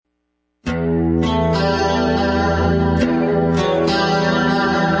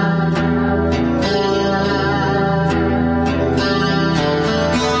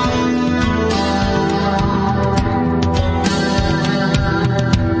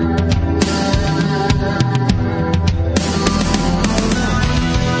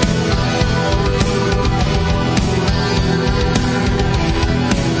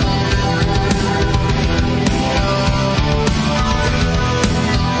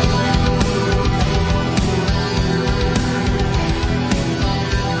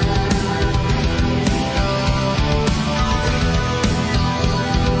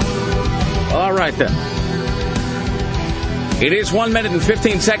right, then. It is 1 minute and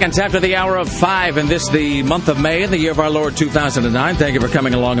 15 seconds after the hour of 5, and this the month of May in the year of our Lord 2009. Thank you for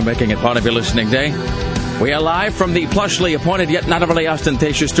coming along and making it part of your listening day. We are live from the plushly appointed yet not overly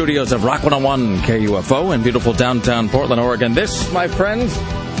ostentatious studios of Rock 101 KUFO in beautiful downtown Portland, Oregon. This, my friends,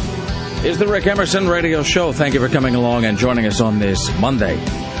 is the Rick Emerson Radio Show. Thank you for coming along and joining us on this Monday.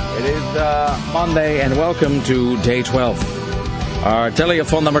 It is Monday, and welcome to Day 12. Our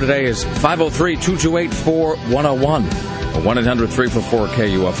telephone number today is 503-228-4101.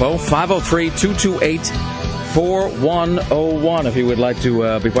 1-800-344-KUFO, 503-228-4101. If you would like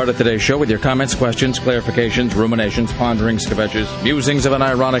to be part of today's show with your comments, questions, clarifications, ruminations, ponderings, kvetches, musings of an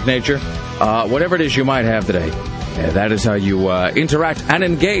ironic nature, whatever it is you might have today, that is how you interact and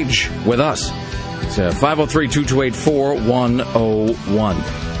engage with us. It's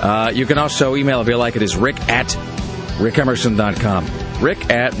 503-228-4101. You can also email, if you like, it is rick@rickemerson.com.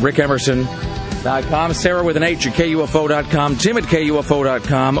 rick@rickemerson.com. Sarah with an H at KUFO.com, Tim at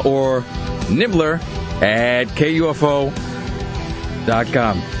KUFO.com, or Nibbler at KUFO.com,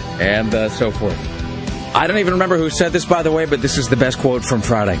 and so forth. I don't even remember who said this, by the way, but this is the best quote from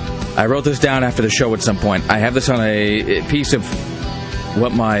Friday. I wrote this down after the show at some point. I have this on a piece of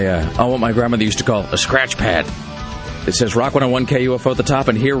what my grandmother used to call a scratch pad. It says Rock 101 KUFO at the top,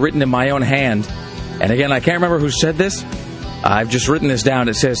 and here written in my own hand. And again, I can't remember who said this. I've just written this down.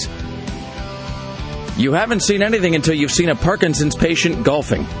 It says, "You haven't seen anything until you've seen a Parkinson's patient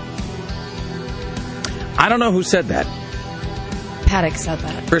golfing." I don't know who said that. Paddock said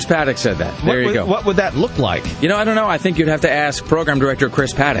that. Chris Paddock said that. There you go. What would that look like? I don't know. I think you'd have to ask program director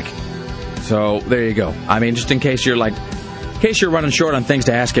Chris Paddock. So there you go. I mean, just in case you're running short on things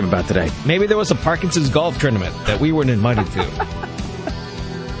to ask him about today. Maybe there was a Parkinson's golf tournament that we weren't invited to.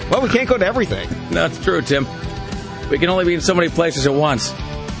 Well, we can't go to everything. No, it's true, Tim. We can only be in so many places at once.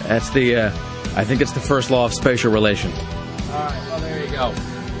 That's I think it's the first law of spatial relations. All right, well, there you go.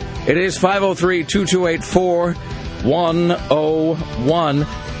 It is 503-228-4101.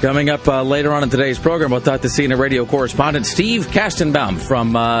 Coming up later on in today's program, we'll talk to senior radio correspondent Steve Kastenbaum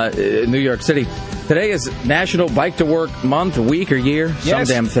from New York City. Today is National Bike to Work Month, week, or year, some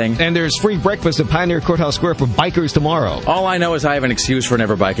damn thing. And there's free breakfast at Pioneer Courthouse Square for bikers tomorrow. All I know is I have an excuse for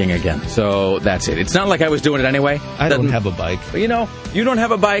never biking again, so that's it. It's not like I was doing it anyway. I don't have a bike. You don't have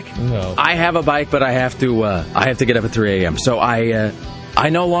a bike? No. I have a bike, but I have to get up at 3 a.m., so I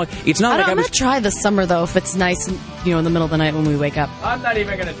know long. It's not like I'm going to try this summer, though, if it's nice, in the middle of the night when we wake up. I'm not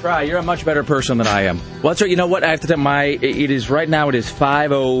even going to try. You're a much better person than I am. Well, that's right. You know what? I have to tell it is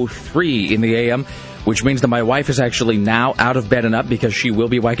 5:03 in the a.m., which means that my wife is actually now out of bed and up because she will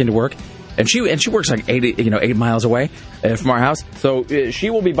be biking to work. And she works like 8 miles away from our house. So she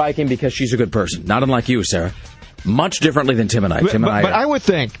will be biking because she's a good person. Not unlike you, Sarah. Much differently than Tim and I. But I would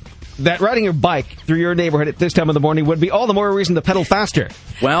think that riding your bike through your neighborhood at this time of the morning would be all the more reason to pedal faster.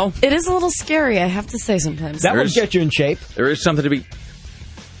 Well, it is a little scary, I have to say sometimes. That would get you in shape. There is something to be...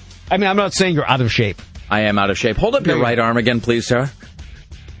 I mean, I'm not saying you're out of shape. I am out of shape. Hold up your right arm again, please, Sarah.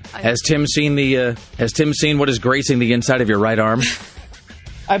 Has Tim seen what is gracing the inside of your right arm?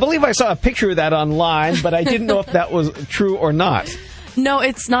 I believe I saw a picture of that online, but I didn't know if that was true or not. No,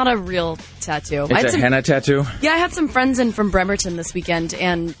 it's not a real tattoo. It's a henna tattoo? Yeah, I had some friends in from Bremerton this weekend,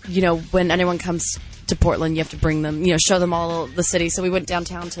 and, when anyone comes to Portland, you have to bring them, show them all the city. So we went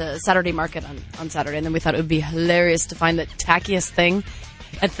downtown to Saturday Market on Saturday, and then we thought it would be hilarious to find the tackiest thing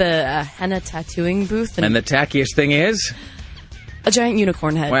at the henna tattooing booth. And the tackiest thing is? A giant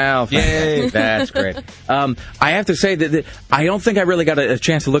unicorn head. Well, yay, that's great. I have to say that I don't think I really got a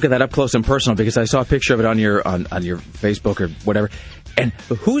chance to look at that up close and personal because I saw a picture of it on your Facebook or whatever. And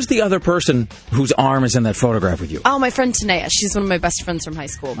who's the other person whose arm is in that photograph with you? Oh, my friend Tanea. She's one of my best friends from high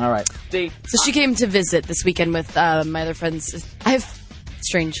school. All right. So she came to visit this weekend with my other friends. I have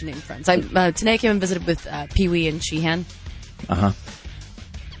strange named friends. Tanea came and visited with Pee-wee and Sheehan. Uh-huh.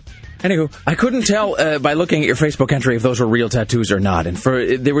 Anywho, I couldn't tell by looking at your Facebook entry if those were real tattoos or not. And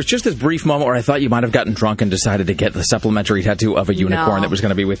there was just this brief moment where I thought you might have gotten drunk and decided to get the supplementary tattoo of a unicorn that was going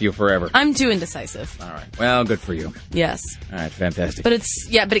to be with you forever. I'm too indecisive. All right. Well, good for you. Yes. All right, fantastic. But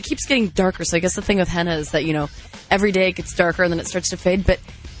it keeps getting darker. So I guess the thing with henna is that, every day it gets darker and then it starts to fade. But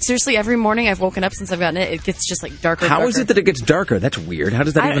seriously, every morning I've woken up since I've gotten it, it gets just like darker. How is it that it gets darker? That's weird. How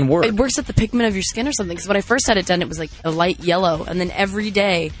does that even work? It works at the pigment of your skin or something. Because when I first had it done, it was like a light yellow, and then every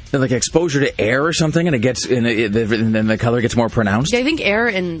day, like exposure to air or something, and then the color gets more pronounced. Yeah, I think air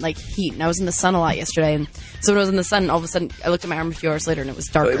and like heat. And I was in the sun a lot yesterday, and so when I was in the sun, all of a sudden I looked at my arm a few hours later, and it was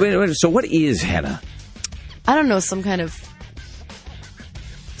darker. Wait, so what is henna? I don't know, some kind of.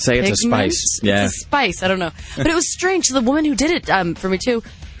 Say it's pigment? A spice. Yeah. It's a spice. I don't know. But it was strange. The woman who did it for me, too,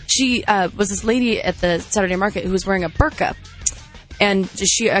 she was this lady at the Saturday market who was wearing a burqa. And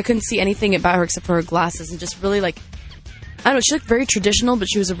I couldn't see anything about her except for her glasses, and just really like, I don't know, she looked very traditional, but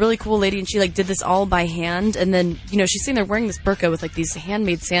she was a really cool lady, and she like did this all by hand. And then, she's sitting there wearing this burqa with like these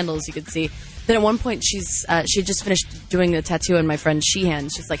handmade sandals you could see. Then at one point she had just finished doing a tattoo on my friend Sheehan.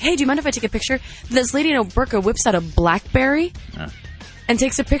 She's like, "Hey, do you mind if I take a picture?" And this lady in a burqa whips out a BlackBerry and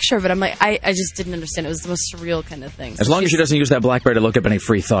takes a picture of it. I'm like, I just didn't understand. It was the most surreal kind of thing. As long as she doesn't use that BlackBerry to look up any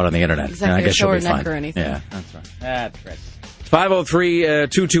free thought on the internet. Exactly, I guess show she'll her be neck fine. or anything. Yeah, that's right. That's great.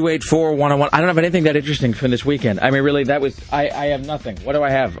 503-228-4101. I don't have anything that interesting from this weekend. I mean, really, that was. I have nothing. What do I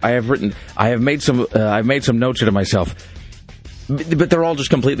have? I have made some notes to myself, but they're all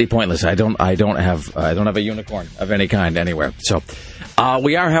just completely pointless. I don't have a unicorn of any kind anywhere. So,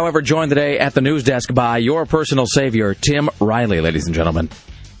 we are, however, joined today at the news desk by your personal savior, Tim Riley, ladies and gentlemen.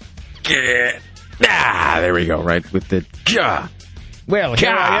 There we go. Right with the. Well, here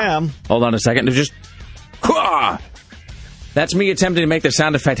I am. Hold on a second. Just. That's me attempting to make the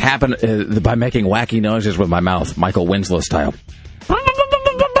sound effect happen by making wacky noises with my mouth, Michael Winslow style.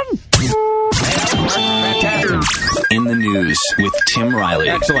 In the news with Tim Riley.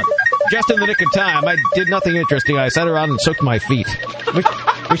 Excellent. Just in the nick of time. I did nothing interesting. I sat around and soaked my feet,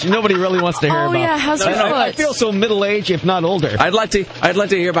 which nobody really wants to hear about. Oh, yeah, how's your foot? I feel so middle-aged, if not older. I'd like to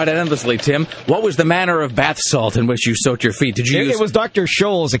hear about it endlessly, Tim. What was the manner of bath salt in which you soaked your feet? Did you use... It was Dr.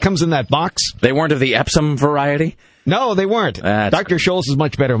 Scholl's. It comes in that box. They weren't of the Epsom variety? No, they weren't. Dr. Scholl's is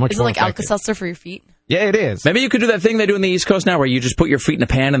much better, much more effective. Is it like Alka-Seltzer for your feet? Yeah, it is. Maybe you could do that thing they do in the East Coast now where you just put your feet in a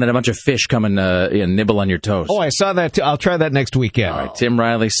pan and then a bunch of fish come and nibble on your toes. Oh, I saw that too. I'll try that next weekend. All right, Tim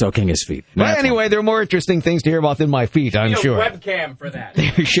Riley soaking his feet. Well, anyway, there are more interesting things to hear about than my feet, I'm sure. Webcam for that.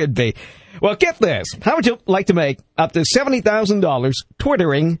 There should be. Well, get this. How would you like to make up to $70,000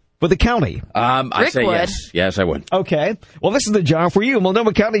 Twittering for the county? I say would. yes. Yes, I would. Okay. Well, this is the job for you.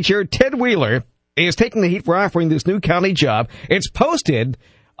 Multnomah County Chair Ted Wheeler is taking the heat for offering this new county job. It's posted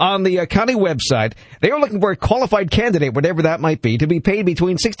on the county website. They are looking for a qualified candidate, whatever that might be, to be paid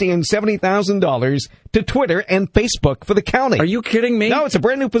between $60,000 and $70,000 to Twitter and Facebook for the county. Are you kidding me? No, it's a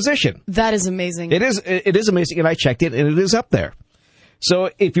brand new position. That is amazing. It is amazing, and I checked it, and it is up there. So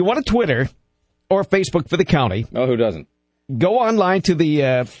if you want to Twitter or Facebook for the county, Oh, who doesn't? go online to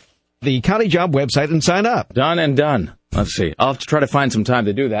the county job website and sign up. Done and done. Let's see. I'll have to try to find some time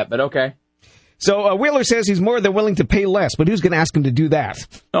to do that, but okay. So Wheeler says he's more than willing to pay less, but who's going to ask him to do that?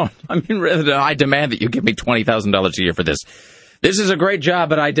 Oh, I mean, I demand that you give me $20,000 a year for this. This is a great job,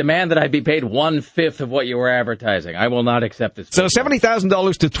 but I demand that I be paid 1/5 of what you were advertising. I will not accept this. So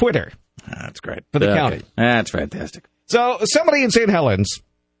 $70,000 to Twitter. That's great. For the county. That's fantastic. So somebody in St. Helens,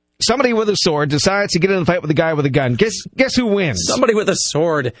 somebody with a sword, decides to get in a fight with a guy with a gun. Guess who wins? Somebody with a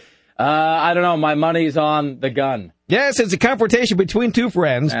sword. I don't know. My money's on the gun. Yes, it's a confrontation between two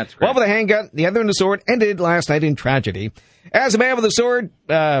friends. That's great. One with a handgun, the other in a sword, ended last night in tragedy. As a man with a sword,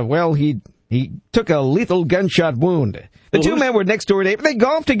 he took a lethal gunshot wound. The two men were next door neighbors. They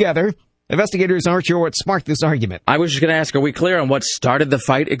golfed together. Investigators aren't sure what sparked this argument. I was just going to ask, are we clear on what started the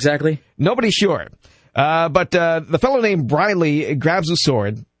fight exactly? Nobody's sure. But the fellow named Briley grabs a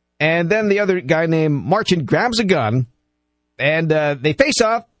sword, and then the other guy named Marchand grabs a gun, and they face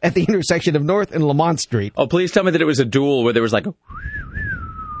off at the intersection of North and Lamont Street. Oh, please tell me that it was a duel where there was like a...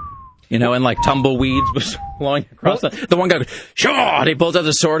 and like tumbleweeds was flowing across the one guy goes, sure, and he pulls out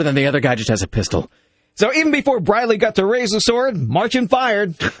the sword, and then the other guy just has a pistol. So even before Briley got to raise the sword, Marchand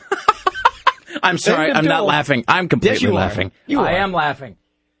fired. I'm sorry, I'm not laughing. I'm completely laughing. I am laughing.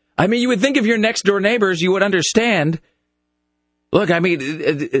 I mean, you would think if you're next door neighbors, you would understand. Look, I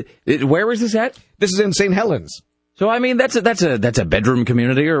mean, where was this at? This is in St. Helens. So I mean, that's a bedroom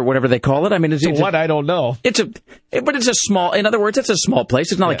community or whatever they call it. I mean, I don't know. But it's a small. In other words, it's a small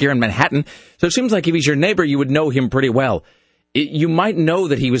place. It's not like you're in Manhattan. So it seems like if he's your neighbor, you would know him pretty well. You might know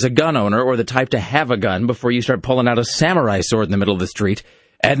that he was a gun owner or the type to have a gun before you start pulling out a samurai sword in the middle of the street.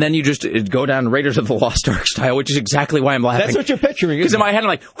 And then you just go down Raiders of the Lost Ark style, which is exactly why I'm laughing. That's what you're picturing, because in my head, I'm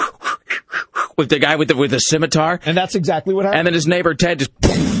like, with the guy with the scimitar. And that's exactly what happened. And then his neighbor, Ted, just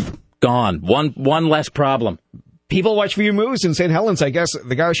gone. One less problem. People watch for your moves in St. Helens. I guess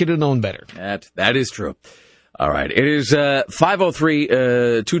the guy should have known better. That is true. All right. It is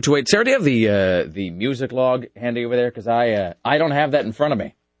 503-228. Sarah, do you have the music log handy over there? Because I don't have that in front of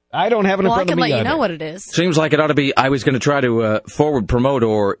me. I don't have it in front of me. Well, I can let you either. know what it is. Seems like it ought to be. I was going to try to forward promote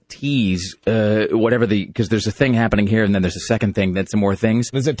or tease whatever because there's a thing happening here, and then there's a second thing. Then some more things.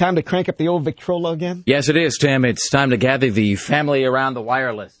 Is it time to crank up the old Victrola again? Yes, it is, Tim. It's time to gather the family around the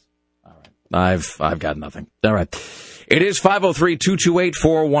wireless. All right. I've got nothing. All right. It is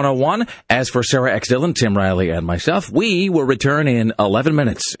 503-228-4101. As for Sarah X. Dillon, Tim Riley, and myself, we will return in 11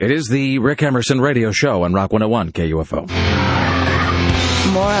 minutes. It is the Rick Emerson Radio Show on Rock 101 KUFO.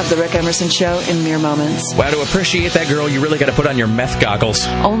 More of the Rick Emerson Show in mere moments. Wow, to appreciate that girl, you really got to put on your meth goggles.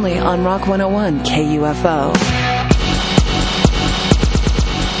 Only on Rock 101 KUFO.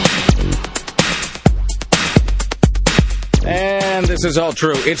 And this is all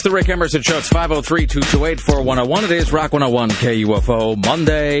true. It's the Rick Emerson Show. It's 503-228-4101. It is Rock 101 KUFO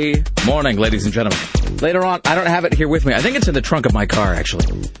Monday morning, ladies and gentlemen. Later on, I don't have it here with me. I think it's in the trunk of my car, actually.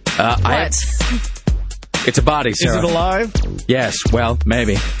 What? It's a body, Sarah. Is it alive? Yes, well,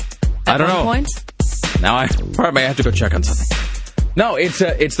 maybe. I don't know. Point? Now I probably have to go check on something. No,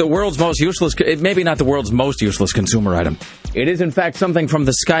 it's the world's most useless, maybe not the world's most useless consumer item. It is, in fact, something from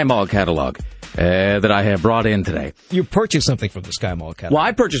the Sky Mall catalog that I have brought in today. You purchased something from the Sky Mall catalog. Well,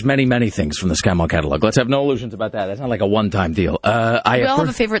 I purchased many, many things from the Sky Mall catalog. Let's have no illusions about that. That's not like a one-time deal. We all have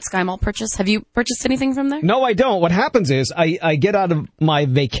a favorite Sky Mall purchase. Have you purchased anything from there? No, I don't. What happens is I get out of my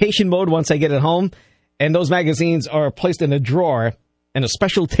vacation mode once I get at home, and those magazines are placed in a drawer and a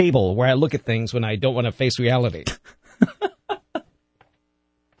special table where I look at things when I don't want to face reality.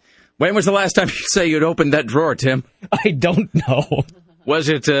 When was the last time you say you'd opened that drawer, Tim? I don't know. Was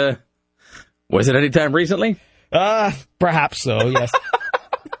it any time recently? Perhaps so, yes.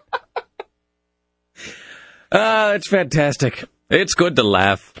 It's fantastic. It's good to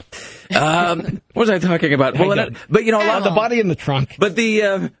laugh. What was I talking about? Well, but you know, a lot of the body in the trunk. But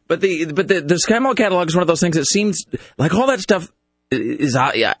the Sky Mall catalog is one of those things that seems like all that stuff is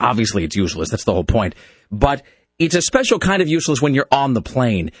obviously it's useless. That's the whole point. But it's a special kind of useless when you're on the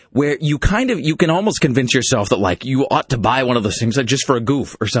plane, where you can almost convince yourself that like you ought to buy one of those things like just for a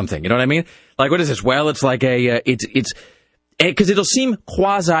goof or something. You know what I mean? Like, what is this? Well, it's like it's because it'll seem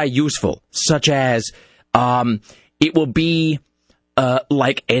quasi useful, such as it will be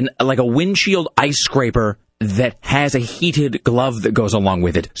like a windshield ice scraper that has a heated glove that goes along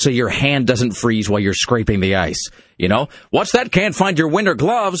with it, so your hand doesn't freeze while you're scraping the ice. You know? What's that? Can't find your winter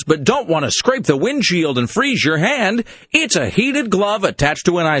gloves, but don't want to scrape the windshield and freeze your hand? It's a heated glove attached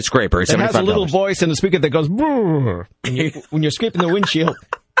to an ice scraper. It's it has a little voice in the speaker that goes, brrr, when you're scraping the windshield.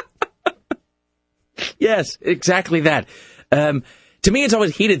 Yes, exactly that. To me, it's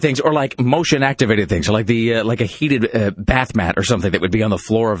always heated things, or like motion-activated things, or like like a heated bath mat or something that would be on the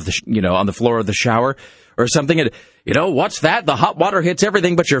floor of the shower or something. And, you know, what's that? The hot water hits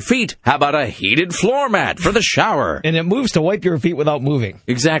everything but your feet. How about a heated floor mat for the shower? And it moves to wipe your feet without moving.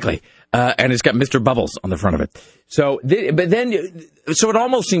 Exactly. And it's got Mr. Bubbles on the front of it. So it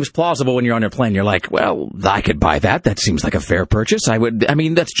almost seems plausible when you're on your plane. You're like, well, I could buy that. That seems like a fair purchase.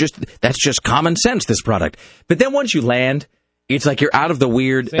 That's just common sense, this product. But then once you land, it's like you're out of the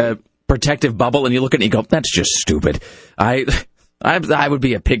weird protective bubble, and you look at it and you go, that's just stupid. I would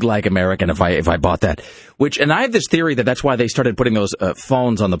be a pig-like American if I bought that. And I have this theory that's why they started putting those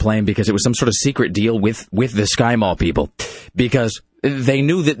phones on the plane, because it was some sort of secret deal with the Sky Mall people. Because they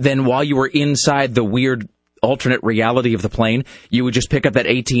knew that then while you were inside the weird alternate reality of the plane, you would just pick up that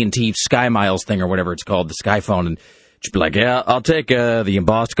AT&T Sky Miles thing or whatever it's called, the Sky Phone, and just be like, yeah, I'll take the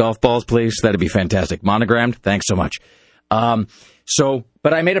embossed golf balls, please. That'd be fantastic. Monogrammed? Thanks so much.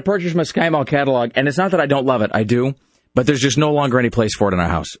 But I made a purchase from a Sky Mall catalog, and it's not that I don't love it. I do. But there's just no longer any place for it in our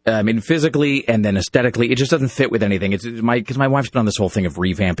house. I mean, physically and then aesthetically, it just doesn't fit with anything. Because my wife's been on this whole thing of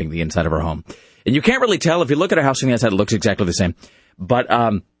revamping the inside of her home. And you can't really tell. If you look at her house on the outside, it looks exactly the same. But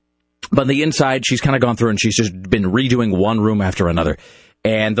the inside, she's kind of gone through and she's just been redoing one room after another.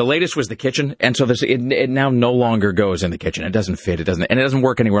 And the latest was the kitchen. And so it now no longer goes in the kitchen. It doesn't fit. It doesn't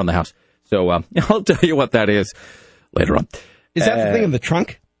work anywhere in the house. So I'll tell you what that is later on. Is that the thing in the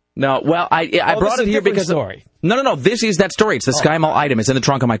trunk? No, well, I brought it here because story. No. This is that story. It's the Sky Mall item. It's in the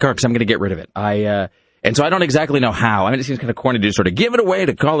trunk of my car because I'm going to get rid of it. And so I don't exactly know how. I mean, it seems kind of corny to just sort of give it away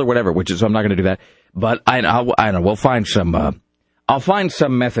to call or whatever, so I'm not going to do that. But I don't know. We'll find some. I'll find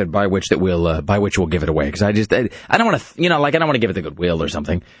some method by which we'll give it away, because I don't want to, I don't want to give it to Goodwill or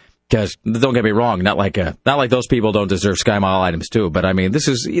something. Because don't get me wrong, not like those people don't deserve Sky Mall items too. But I mean, this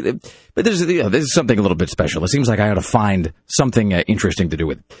is something a little bit special. It seems like I ought to find something interesting to do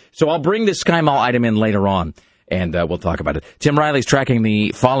with it. So I'll bring this Sky Mall item in later on, and we'll talk about it. Tim Riley's tracking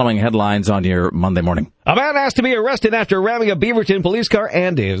the following headlines on your Monday morning. A man asked to be arrested after ramming a Beaverton police car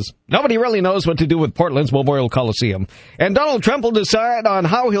and is. Nobody really knows what to do with Portland's Memorial Coliseum. And Donald Trump will decide on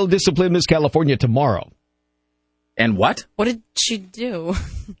how he'll discipline Miss California tomorrow. And what? What did she do?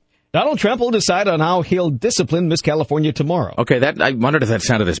 Donald Trump will decide on how he'll discipline Miss California tomorrow. Okay, I wondered if that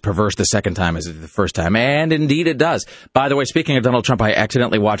sounded as perverse the second time as the first time, and indeed it does. By the way, speaking of Donald Trump, I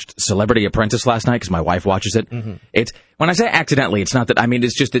accidentally watched Celebrity Apprentice last night because my wife watches it. Mm-hmm. It's when I say accidentally, it's not that, I mean,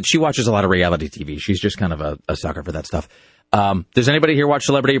 it's just that she watches a lot of reality TV. She's just kind of a sucker for that stuff. Does anybody here watch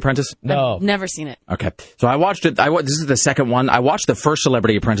Celebrity Apprentice? No. I've never seen it. Okay. So I watched it. This is the second one. I watched the first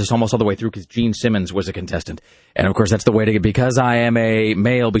Celebrity Apprentice almost all the way through because Gene Simmons was a contestant. And of course, that's the way to get, because I am a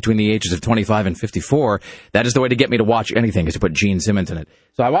male between the ages of 25 and 54, that is the way to get me to watch anything, is to put Gene Simmons in it.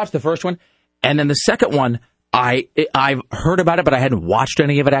 So I watched the first one. And then the second one, I've heard about it, but I hadn't watched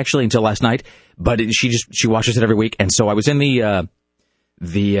any of it actually until last night. But she watches it every week. And so I was in the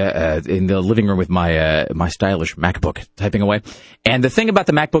living room with my stylish MacBook typing away. And the thing about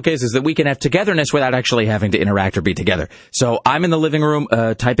the MacBook is that we can have togetherness without actually having to interact or be together. So I'm in the living room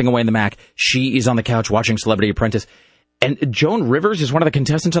typing away in the Mac. She is on the couch watching Celebrity Apprentice. And Joan Rivers is one of the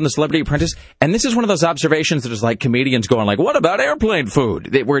contestants on the Celebrity Apprentice. And this is one of those observations that is like comedians going like, what about airplane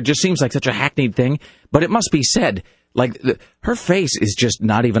food? Where it just seems like such a hackneyed thing. But it must be said, like, her face is just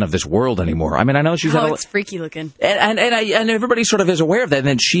not even of this world anymore. I mean, I know she's it's freaky looking, and everybody sort of is aware of that. And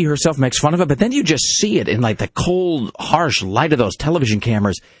then she herself makes fun of it, but then you just see it in like the cold, harsh light of those television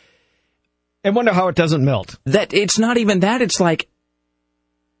cameras. And wonder how it doesn't melt. That it's not even that. It's like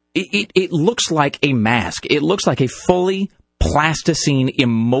it looks like a mask. It looks like a fully plasticine,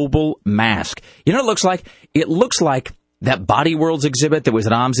 immobile mask. You know what it looks like? It looks like that Body Worlds exhibit that was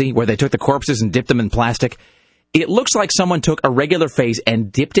at OMSI where they took the corpses and dipped them in plastic. It looks like someone took a regular face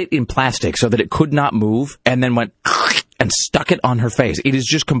and dipped it in plastic so that it could not move and then went and stuck it on her face. It is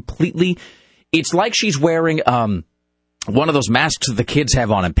just completely... It's like she's wearing one of those masks that the kids have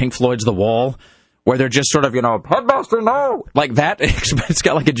on in Pink Floyd's The Wall, where they're just sort of, Headmaster, no! Like that. It's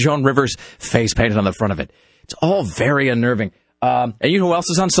got like a Joan Rivers face painted on the front of it. It's all very unnerving. And you know who else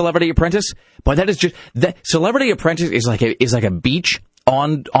is on Celebrity Apprentice? Boy, that is just... Celebrity Apprentice is like a beach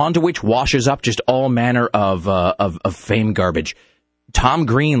onto which washes up just all manner of fame garbage. Tom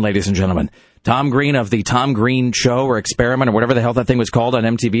Green, ladies and gentlemen. Tom Green of the Tom Green Show or Experiment or whatever the hell that thing was called on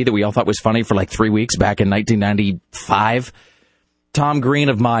MTV that we all thought was funny for like 3 weeks back in 1995. Tom Green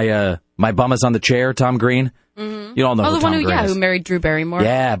of my bum is on the chair, Tom Green. Mm-hmm. You all know who Tom Green is. Who married Drew Barrymore.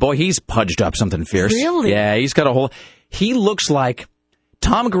 Yeah, boy, he's pudged up something fierce. Really? Yeah, he's got a whole... He looks like...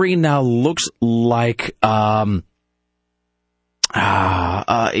 Tom Green now looks like...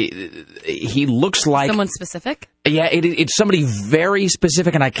 he looks like... Someone specific? Yeah, it's somebody very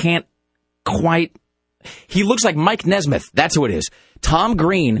specific, and I can't quite... He looks like Mike Nesmith. That's who it is. Tom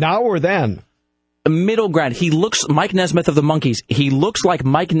Green. Now or then? Middle ground. He looks... Mike Nesmith of the Monkees. He looks like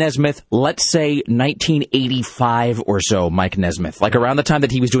Mike Nesmith, let's say 1985 or so, Mike Nesmith. Like around the time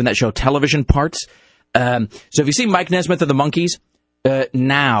that he was doing that show, Television Parts. So if you see Mike Nesmith of the Monkees...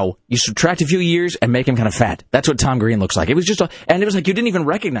 now you subtract a few years and make him kind of fat. That's what Tom Green looks like. It was just, and it was like you didn't even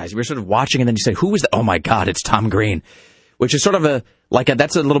recognize him. You were sort of watching, and then you say, "Who is that?" Oh my God, it's Tom Green. Which is sort of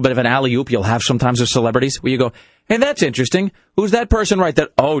that's a little bit of an alley-oop you'll have sometimes with celebrities, where you go, "Hey, that's interesting. Who's that person right there?"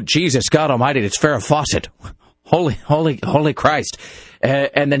 Oh, Jesus, God Almighty, it's Farrah Fawcett. Holy Christ!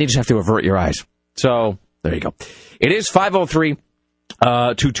 And then you just have to avert your eyes. So there you go. It is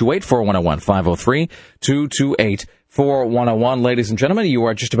 503-228-4101. 503-228-4101. Ladies and gentlemen, you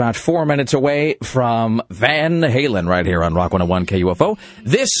are just about 4 minutes away from Van Halen right here on Rock 101 KUFO.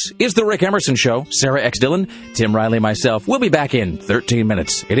 This is the Rick Emerson Show. Sarah X. Dillon, Tim Riley, myself. We'll be back in 13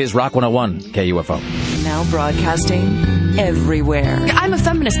 minutes. It is Rock 101 KUFO. Now broadcasting everywhere. I'm a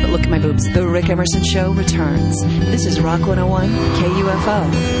feminist, but look at my boobs. The Rick Emerson Show returns. This is Rock 101 KUFO.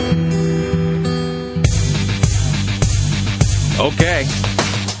 Okay.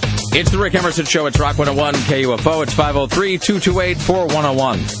 It's the Rick Emerson Show. It's Rock 101 KUFO. It's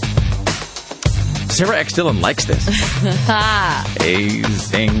 503-228-4101. Sarah X. Dillon likes this.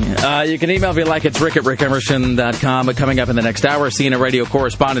 Amazing. You can email me like it's Rick at rickemerson.com. But coming up in the next hour, CNN radio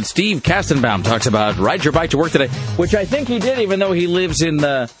correspondent Steve Kastenbaum talks about Ride Your Bike to Work Today, which I think he did, even though he lives in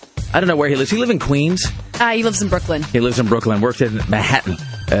I don't know where he lives. He lives in Queens? He lives in Brooklyn. He lives in Brooklyn, works in Manhattan.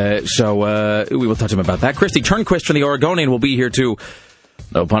 So we will talk to him about that. Christy Turnquist from The Oregonian will be here, too.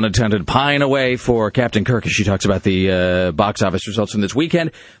 No pun intended, pine away for Captain Kirk as she talks about the box office results from this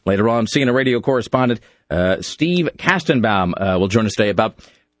weekend. Later on, CNN radio correspondent Steve Kastenbaum will join us today about...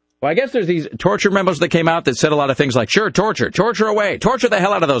 Well, I guess there's these torture memos that came out that said a lot of things like, sure, torture away, torture the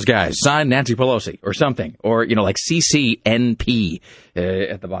hell out of those guys, signed Nancy Pelosi or something, or, like CCNP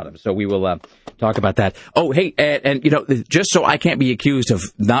at the bottom. So we will talk about that. Oh, hey, and just so I can't be accused of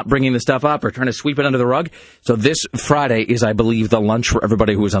not bringing the stuff up or trying to sweep it under the rug. So this Friday is, I believe, the lunch for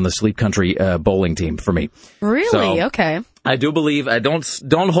everybody who was on the Sleep Country bowling team for me. Really? So, okay. I do believe.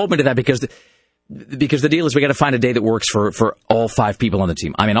 Don't hold me to that because the deal is we got to find a day that works for all 5 people on the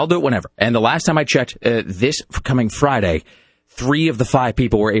team. I mean, I'll do it whenever. And the last time I checked, this coming Friday, 3 of the 5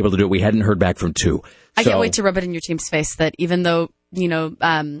 people were able to do it. We hadn't heard back from 2. I can't wait to rub it in your team's face that even though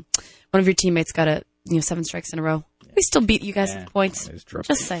one of your teammates got 7 strikes in a row, we still beat you guys with points. That is true.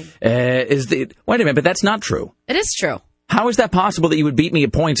 Just saying. Wait a minute, but that's not true. It is true. How is that possible that you would beat me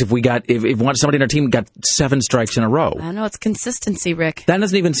at points if somebody in our team got 7 strikes in a row? I don't know. It's consistency, Rick. That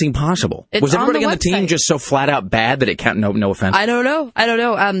doesn't even seem possible. Was everybody on the team just so flat out bad that it can't? No offense. I don't know.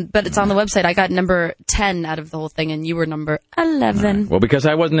 But it's on the website. I got number 10 out of the whole thing, and you were number 11. Right. Well, because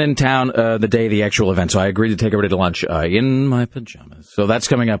I wasn't in town the day of the actual event, so I agreed to take everybody to lunch in my pajamas. So that's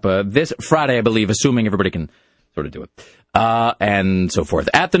coming up this Friday, I believe, assuming everybody can sort of do it. And so forth.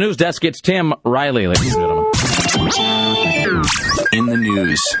 At the news desk, it's Tim Riley, ladies and gentlemen. In the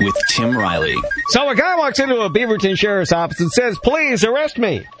news with Tim Riley. So a guy walks into a Beaverton sheriff's office and says, "Please arrest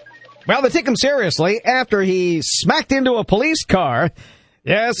me." Well, they take him seriously after he smacked into a police car.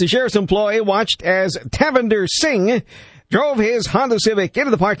 Yes, the sheriff's employee watched as Tavinder Singh drove his Honda Civic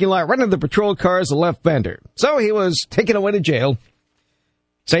into the parking lot right into the patrol car's left fender. So he was taken away to jail.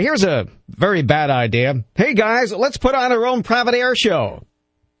 So here's a very bad idea. Hey, guys, let's put on our own private air show.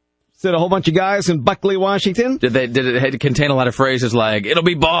 Said a whole bunch of guys in Buckley, Washington. Did it contain a lot of phrases like, "It'll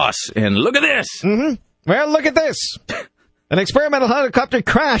be boss," and "Look at this"? Mm-hmm. Well, look at this. An experimental helicopter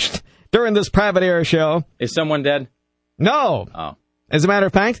crashed during this private air show. Is someone dead? No. Oh. As a matter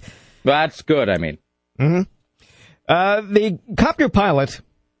of fact. Well, that's good, I mean. Mm-hmm. The copter pilot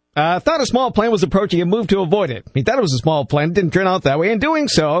thought a small plane was approaching and moved to avoid it. He thought it was a small plane. It didn't turn out that way. In doing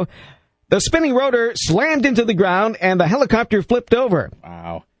so, the spinning rotor slammed into the ground and the helicopter flipped over.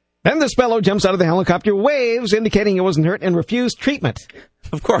 Wow. Then this fellow jumps out of the helicopter, waves, indicating he wasn't hurt, and refused treatment.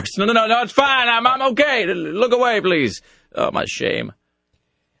 Of course. No, it's fine. I'm okay. Look away, please. Oh, my shame.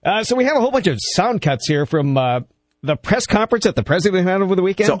 So we have a whole bunch of sound cuts here from the press conference that the president had over the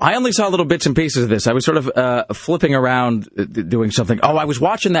weekend. So I only saw little bits and pieces of this. I was sort of flipping around doing something. Oh, I was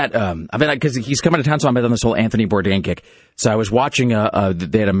watching that. Because he's coming to town, so I'm on this whole Anthony Bourdain kick. So I was watching,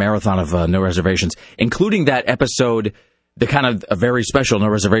 they had a marathon of No Reservations, including that episode, the kind of a very special No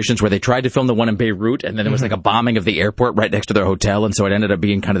Reservations, where they tried to film the one in Beirut, and then there was like a bombing of the airport right next to their hotel, and so it ended up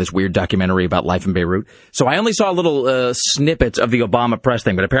being kind of this weird documentary about life in Beirut. So I only saw little snippets of the Obama press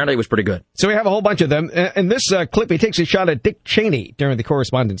thing, but apparently it was pretty good. So we have a whole bunch of them. In this clip, he takes a shot at Dick Cheney during the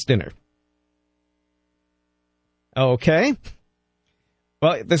Correspondents' Dinner. Okay.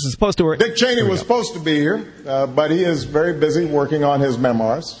 Well, this is supposed to work. Dick Cheney was supposed to be here, but he is very busy working on his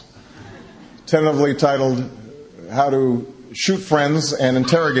memoirs, tentatively titled How to Shoot Friends and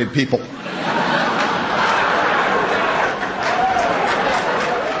Interrogate People.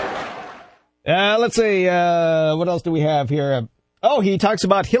 Let's see, what else do we have here? He talks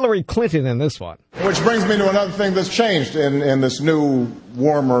about Hillary Clinton in this one. Which brings me to another thing that's changed in this new,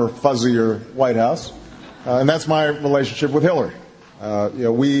 warmer, fuzzier White House, and that's my relationship with Hillary.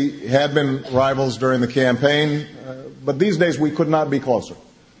 We had been rivals during the campaign, but these days we could not be closer.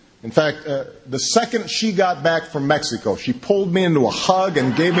 In fact, the second she got back from Mexico, she pulled me into a hug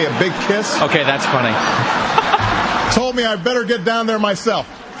and gave me a big kiss. Okay, that's funny. Told me I better get down there myself.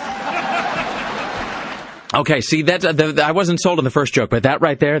 Okay, see, that's I wasn't sold on the first joke, but that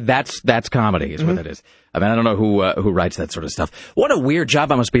right there, that's comedy, is what it is. I mean, I don't know who writes that sort of stuff. What a weird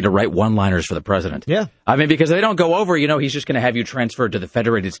job it must be to write one-liners for the president. Yeah. I mean, because if they don't go over, he's just going to have you transferred to the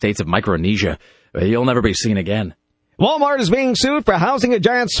Federated States of Micronesia. You'll never be seen again. Walmart is being sued for housing a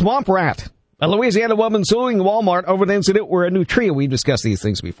giant swamp rat. A Louisiana woman suing Walmart over an incident where a nutria, we've discussed these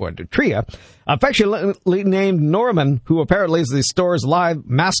things before, nutria, affectionately named Norman, who apparently is the store's live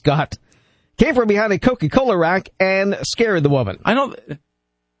mascot, came from behind a Coca-Cola rack and scared the woman. What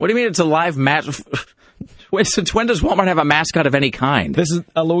do you mean it's a live mascot? Since when does Walmart have a mascot of any kind? This is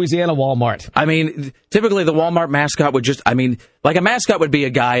a Louisiana Walmart. I mean, typically the Walmart mascot would like a mascot would be a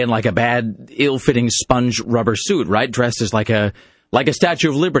guy in like a bad, ill-fitting sponge rubber suit, right? Dressed as like a Statue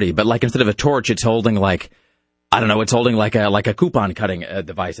of Liberty, but like instead of a torch, it's holding it's holding like a coupon cutting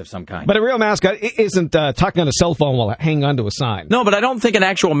device of some kind. But a real mascot isn't talking on a cell phone while hanging onto a sign. No, but I don't think an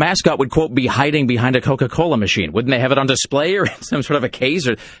actual mascot would, quote, be hiding behind a Coca-Cola machine. Wouldn't they have it on display or in some sort of a case?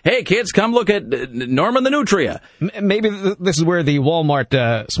 Or, hey, kids, come look at Norman the Nutria. Maybe this is where the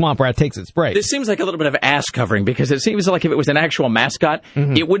Walmart swamp rat takes its break. This seems like a little bit of ass covering, because it seems like if it was an actual mascot,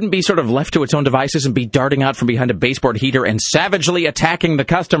 it wouldn't be sort of left to its own devices and be darting out from behind a baseboard heater and savagely attacking the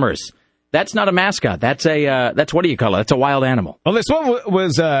customers. That's not a mascot. That's what do you call it? That's a wild animal. Well, this one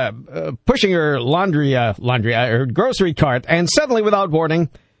was pushing her her grocery cart, and suddenly, without warning,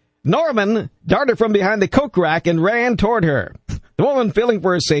 Norman darted from behind the Coke rack and ran toward her. The woman, feeling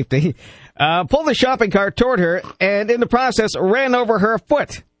for her safety, pulled the shopping cart toward her and in the process ran over her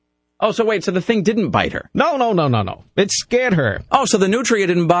foot. Oh, so wait, so the thing didn't bite her? No. It scared her. Oh, so the nutria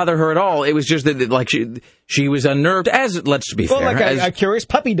didn't bother her at all. It was just that, like, she was unnerved, as, let's be fair. Well, like a curious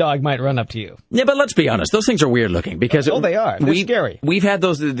puppy dog might run up to you. Yeah, but let's be honest. Those things are weird looking because... Oh, they are. They're scary. We've had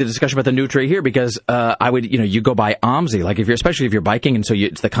the discussion about the nutria here because you go by OMSI, like especially if you're biking, and so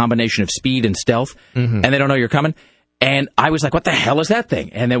it's the combination of speed and stealth, and they don't know you're coming. And I was like, what the hell is that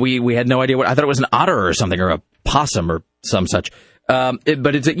thing? And then we had no idea I thought it was an otter or something, or a possum or some such.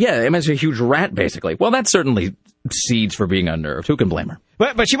 But it's a huge rat, basically. Well, that's certainly seeds for being unnerved. Who can blame her?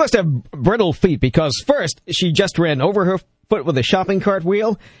 But she must have brittle feet, because first, she just ran over her foot with a shopping cart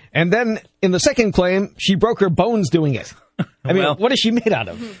wheel, and then, in the second claim, she broke her bones doing it. I mean, what is she made out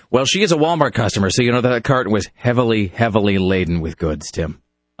of? Well, she is a Walmart customer, so you know that cart was heavily, heavily laden with goods, Tim.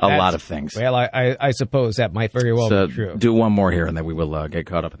 A lot of things. Well, I suppose that might very well be true. Do one more here, and then we will get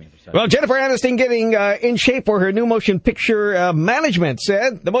caught up in the other side. Well, Jennifer Aniston getting in shape for her new motion picture management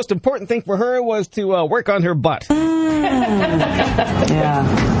said the most important thing for her was to work on her butt. Yeah.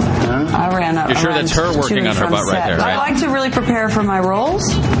 I ran up. You're sure that's her working on her butt right there, right? I like to really prepare for my roles,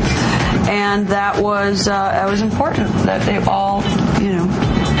 and that was important, that they all,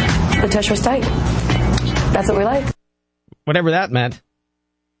 the tush was tight. That's what we like. Whatever that meant.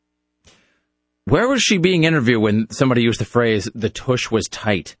 Where was she being interviewed when somebody used the phrase, the tush was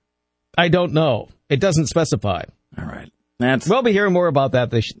tight? I don't know. It doesn't specify. All right. We'll be hearing more about that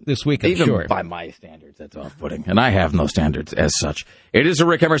this week, I'm sure. Even by my standards, that's off-putting. And I have no standards as such. It is the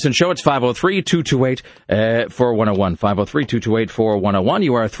Rick Emerson Show. It's 503-228-4101. 503-228-4101.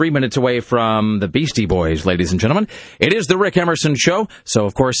 You are 3 minutes away from the Beastie Boys, ladies and gentlemen. It is the Rick Emerson Show. So,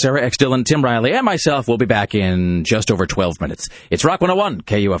 of course, Sarah X. Dillon, Tim Riley, and myself will be back in just over 12 minutes. It's Rock 101,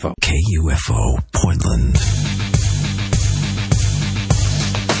 KUFO. KUFO, Portland.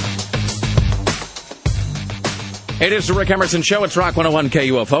 It is the Rick Emerson Show. It's Rock 101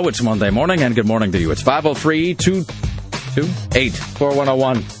 KUFO. It's Monday morning, and good morning to you. It's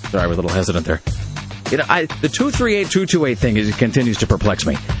 503-228-4101. Sorry, I was a little hesitant there. The 238-228 thing continues to perplex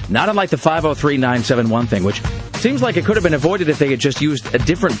me. Not unlike the 503-971 thing, which seems like it could have been avoided if they had just used a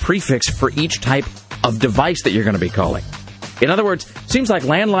different prefix for each type of device that you're going to be calling. In other words, seems like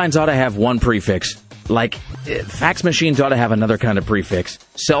landlines ought to have one prefix. Like, fax machines ought to have another kind of prefix.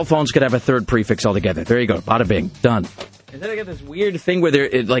 Cell phones could have a third prefix altogether. There you go. Bada bing. Done. And then I get this weird thing where they're,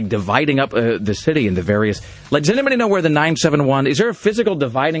 dividing up the city into various... Like, does anybody know where the 971... Is there a physical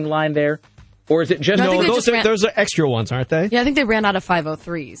dividing line there? Or is it just... No, those are extra ones, aren't they? Yeah, I think they ran out of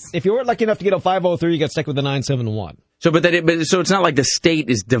 503s. If you weren't lucky enough to get a 503, you got stuck with the 971. So it's not like the state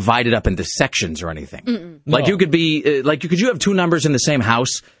is divided up into sections or anything. Like, no. You could be... could you have two numbers in the same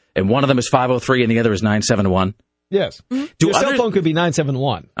house... And one of them is 503 and the other is 971? Yes. Mm-hmm. Your cell phone could be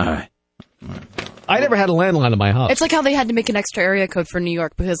 971. All right. I never had a landline in my house. It's like how they had to make an extra area code for New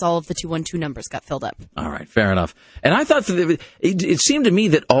York because all of the 212 numbers got filled up. All right, fair enough. And I thought it seemed to me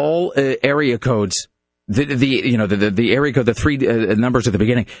that all area codes, the area code, the three numbers at the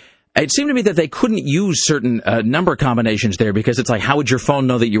beginning, it seemed to me that they couldn't use certain number combinations there because it's like, how would your phone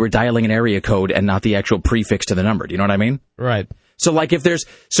know that you were dialing an area code and not the actual prefix to the number? Do you know what I mean? Right. So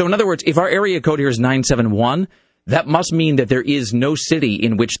in other words, if our area code here is 971, that must mean that there is no city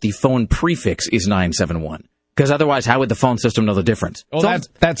in which the phone prefix is 971. Because otherwise, how would the phone system know the difference? Oh,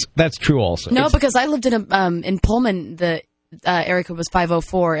 that's true also. No, because I lived in Pullman, the area code was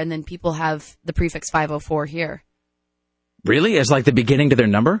 504, and then people have the prefix 504 here. Really? As like the beginning to their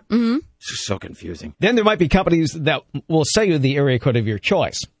number? Mm-hmm. It's so confusing. Then there might be companies that will sell you the area code of your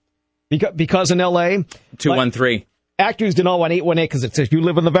choice. Because in L.A. 213. Actors do not want 818 because it says you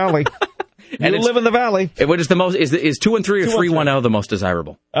live in the valley. You live in the vallay. What is the most? Is 213 or 310 the most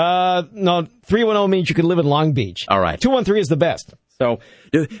desirable? No, 310 means you can live in Long Beach. All right. 213 is the best. So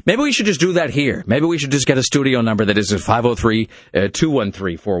maybe we should just do that here. Maybe we should just get a studio number that is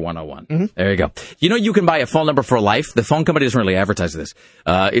 503-213-4101. Mm-hmm. There you go. You can buy a phone number for life. The phone company doesn't really advertise this.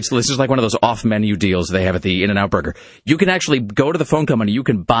 This is like one of those off-menu deals they have at the In-N-Out Burger. You can actually go to the phone company. You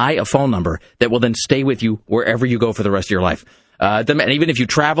can buy a phone number that will then stay with you wherever you go for the rest of your life. And even if you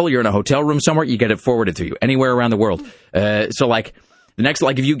travel, you're in a hotel room somewhere, you get it forwarded to you anywhere around the world.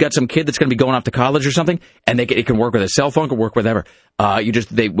 If you got some kid that's going to be going off to college or something, and it can work with a cell phone, can work with whatever.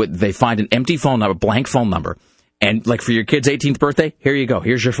 They find an empty phone number, blank phone number, and like for your kid's 18th birthday, here you go.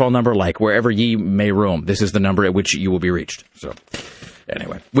 Here's your phone number, like wherever ye may roam. This is the number at which you will be reached. So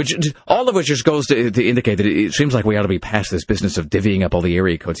Anyway, all of which just goes to indicate that it seems like we ought to be past this business of divvying up all the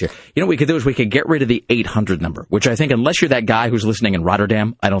area codes here. You know what we could do is we could get rid of the 800 number, which I think unless you're that guy who's listening in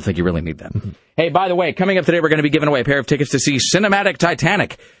Rotterdam, I don't think you really need that. Mm-hmm. Hey, by the way, coming up today, we're going to be giving away a pair of tickets to see Cinematic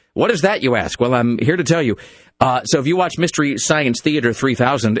Titanic. What is that, you ask? Well, I'm here to tell you. So if you watch Mystery Science Theater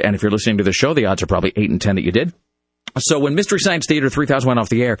 3000, and if you're listening to the show, the odds are probably 8 in 10 that you did. So when Mystery Science Theater 3000 went off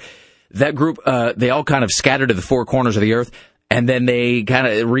the air, that group, they all kind of scattered to the four corners of the earth. And then they kind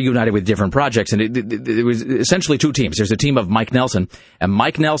of reunited with different projects. And it was essentially two teams. There's a team of Mike Nelson. And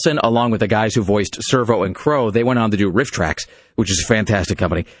Mike Nelson, along with the guys who voiced Servo and Crow, they went on to do Riff Tracks, which is a fantastic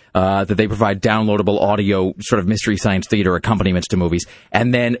company, that they provide downloadable audio, sort of Mystery Science Theater accompaniments to movies.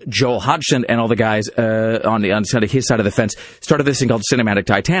 And then Joel Hodgson and all the guys on his side of the fence started this thing called Cinematic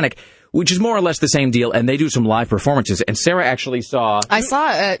Titanic, which is more or less the same deal. And they do some live performances. And Sarah actually saw... I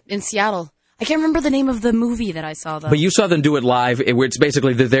saw it in Seattle. I can't remember the name of the movie that I saw, though. But you saw them do it live, where it's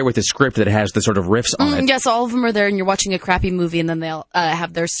basically they're there with a script that has the sort of riffs on it. Yes, all of them are there, and you're watching a crappy movie, and then they'll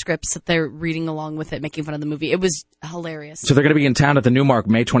have their scripts that they're reading along with it, making fun of the movie. It was hilarious. So they're going to be in town at the Newmark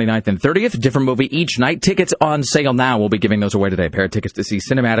May 29th and 30th. Different movie each night. Tickets on sale now. We'll be giving those away today. A pair of tickets to see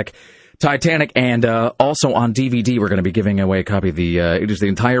Cinematic Titanic, and also on DVD, we're going to be giving away a copy of it is the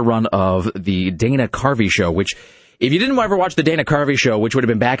entire run of the Dana Carvey Show, which, if you didn't ever watch the Dana Carvey Show, which would have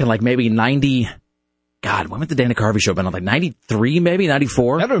been back in like maybe 90... God, when was the Dana Carvey Show been on? Like 93, maybe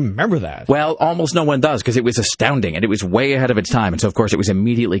 94? I don't remember that. Well, almost no one does, because it was astounding, and it was way ahead of its time, and so, of course, it was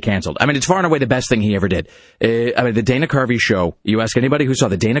immediately canceled. I mean, it's far and away the best thing he ever did. The Dana Carvey Show, you ask anybody who saw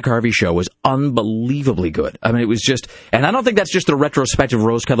the Dana Carvey Show, was unbelievably good. I mean, it was just, and I don't think that's just the retrospective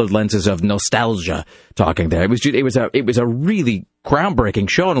rose-colored lenses of nostalgia talking there. It was a really groundbreaking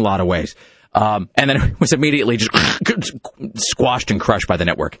show in a lot of ways. And then it was immediately just squashed and crushed by the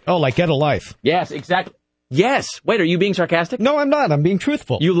network. Oh, like Get a Life. Yes, exactly. Yes. Wait, are you being sarcastic? No, I'm not. I'm being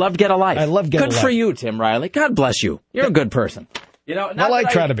truthful. You loved Get a Life. I love Get a Life. Good for you, Tim Riley. God bless you. You're a good person. You know, well, I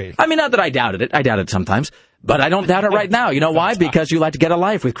try to be. I mean, not that I doubted it. I doubt it sometimes. But I don't doubt it right now. You know why? Because you like to Get a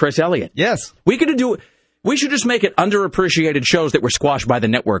Life with Chris Elliott. Yes. We should just make it underappreciated shows that were squashed by the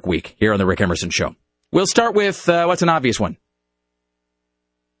network week here on the Rick Emerson Show. We'll start with, what's an obvious one?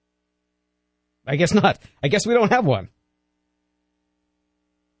 I guess not. I guess we don't have one.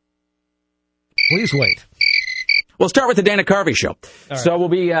 Please wait. We'll start with the Dana Carvey Show. Right. So we'll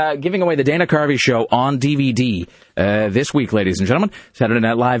be giving away the Dana Carvey Show on DVD this week, ladies and gentlemen. Saturday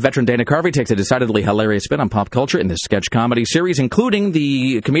Night Live veteran Dana Carvey takes a decidedly hilarious spin on pop culture in this sketch comedy series, including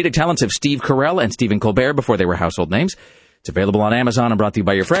the comedic talents of Steve Carell and Stephen Colbert before they were household names. It's available on Amazon and brought to you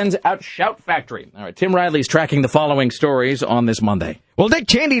by your friends at Shout Factory. All right, Tim Riley's tracking the following stories on this Monday. Well, Dick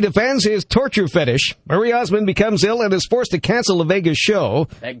Cheney defends his torture fetish. Marie Osmond becomes ill and is forced to cancel the Vegas show.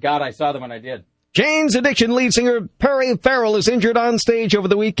 Thank God I saw them when I did. Jane's Addiction lead singer Perry Farrell is injured on stage over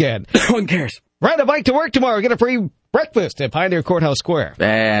the weekend. No one cares. Ride a bike to work tomorrow. Get a free breakfast at Pioneer Courthouse Square.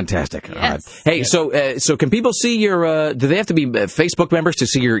 Fantastic. Yes. All right. Hey, yes. So can people see your, do they have to be Facebook members to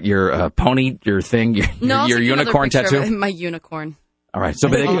see your pony, your thing, your unicorn tattoo? My unicorn. All right. So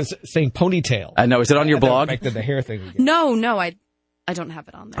I think it was saying ponytail. I know. Is it on your blog? The hair thing again. No, I don't have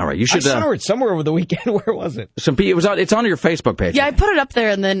it on there. All right. You should. I saw it somewhere over the weekend. Where was it? It's on your Facebook page. Yeah, I put it up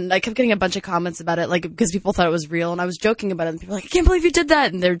there, and then I kept getting a bunch of comments about it, like, because people thought it was real, and I was joking about it, and people were like, I can't believe you did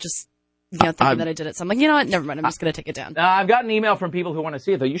that, and they're just, thinking that I did it. So I'm like, you know what? Never mind. I'm just going to take it down. I've got an email from people who want to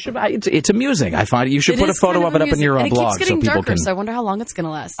see it, though. You should. It's amusing. I find you should put a photo of it up in your blog, keeps getting so people darker, can. So I wonder how long it's going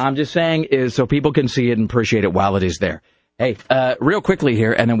to last. I'm just saying, so people can see it and appreciate it while it is there. Hey, real quickly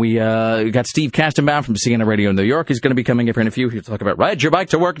here, and then we got Steve Kastenbaum from CNN Radio New York. He's going to be coming up here in a few. He'll talk about Ride Your Bike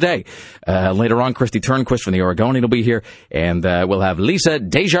to Work Day. Later on, Christy Turnquist from the Oregonian will be here, and we'll have Lisa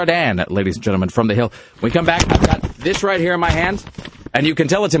Desjardins, ladies and gentlemen, from the Hill. When we come back, I've got this right here in my hand, and you can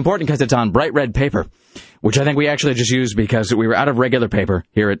tell it's important because it's on bright red paper, which I think we actually just used because we were out of regular paper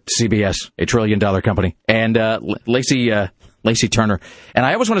here at CBS, a $1 trillion company, and Lacey Turner. And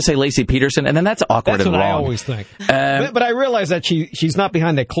I always want to say Lacey Peterson, and then that's awkward and wrong. That's what I always think. But I realize that she's not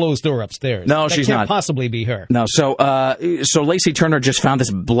behind that closed door upstairs. No, she's not. That can't possibly be her. No, so Lacey Turner just found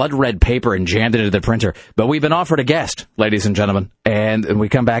this blood red paper and jammed it into the printer. But we've been offered a guest, ladies and gentlemen. And we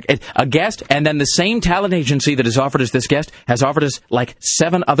come back. A guest, and then the same talent agency that has offered us this guest has offered us like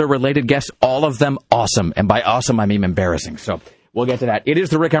 7 other related guests, all of them awesome. And by awesome, I mean embarrassing. So we'll get to that. It is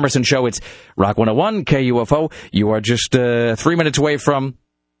the Rick Emerson Show. It's Rock 101, KUFO. You are just 3 minutes away from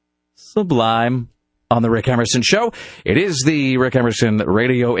Sublime on the Rick Emerson Show. It is the Rick Emerson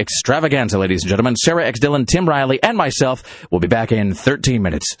Radio Extravaganza, ladies and gentlemen. Sarah X. Dillon, Tim Riley, and myself will be back in 13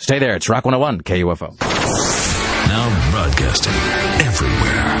 minutes. Stay there. It's Rock 101, KUFO. Now broadcasting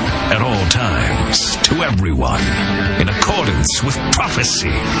everywhere at all times. to everyone in accordance with prophecy.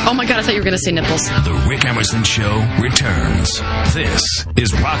 Oh my God, I thought you were going to say nipples. The Rick Emerson Show returns. This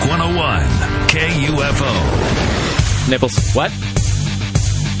is Rock 101 KUFO. Nipples. What?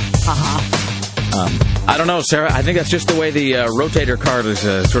 I don't know, Sarah. I think that's just the way the rotator card is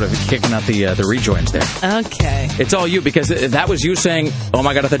sort of kicking out the rejoins there. Okay. It's all you, because that was you saying, oh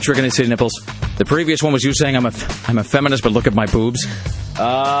my God, I thought you were going to say nipples. The previous one was you saying, I'm a feminist, but look at my boobs.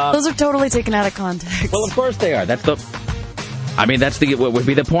 Those are totally taken out of context. Well, of course they are. That's what would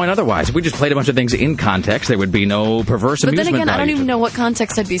be the point otherwise. If we just played a bunch of things in context, there would be no perverse amusement. But then again, I don't value even know what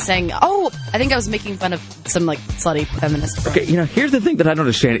context I'd be saying. Oh, I think I was making fun of some, like, slutty feminist. Okay, here's the thing that I don't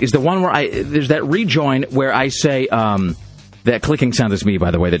understand is the one where there's that rejoin where I say, that clicking sound is me,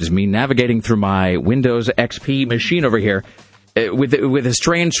 by the way. That is me navigating through my Windows XP machine over here with a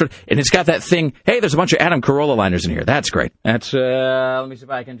strange sort of, and it's got that thing, hey, there's a bunch of Adam Carolla liners in here. That's great. That's, let me see if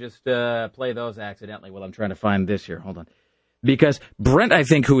I can just play those accidentally while I'm trying to find this here. Hold on. Because Brent, I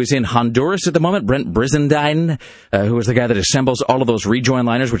think, who is in Honduras at the moment, Brent Brizendine, who is the guy that assembles all of those rejoin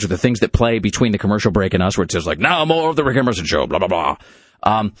liners, which are the things that play between the commercial break and us, where it says, like, now more of the Rick Emerson Show, blah, blah, blah.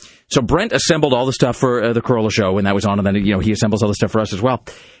 So Brent assembled all the stuff for the Carolla Show when that was on, and then, he assembles all the stuff for us as well.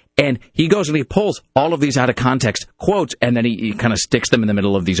 And he goes and he pulls all of these out of context quotes, and then he kind of sticks them in the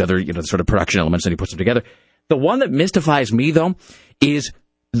middle of these other, sort of production elements, and he puts them together. The one that mystifies me, though, is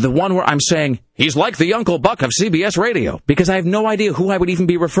the one where I'm saying, he's like the Uncle Buck of CBS Radio, because I have no idea who I would even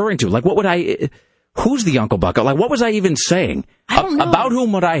be referring to. Like, who's the Uncle Buck? Like, what was I even saying? I don't know. About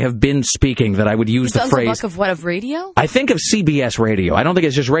whom would I have been speaking that I would use the phrase? Uncle Buck of what, of radio? I think of CBS Radio. I don't think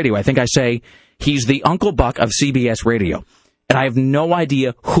it's just radio. I think I say, he's the Uncle Buck of CBS Radio. And I have no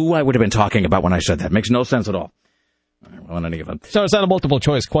idea who I would have been talking about when I said that. Makes no sense at all. Well, in any event. So it's not a multiple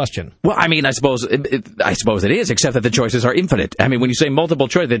choice question. Well, I mean, I suppose it is, except that the choices are infinite. I mean, when you say multiple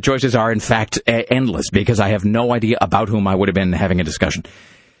choice, the choices are in fact endless, because I have no idea about whom I would have been having a discussion.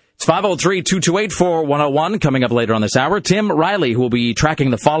 It's 503-228-4101 coming up later on this hour. Tim Riley, who will be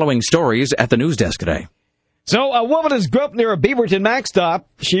tracking the following stories at the news desk today. So a woman has grew up near a Beaverton Mac stop.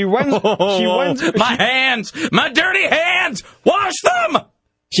 She runs. Hands, my dirty hands, wash them.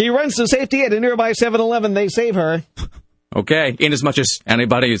 She runs to safety at a nearby 7-Eleven. They save her. Okay, in as much as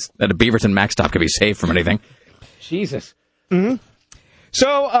anybody at a Beaverton Mac stop could be saved from anything. Jesus. Mm-hmm.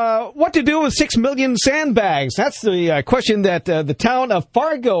 So, what to do with 6 million sandbags? That's the question that the town of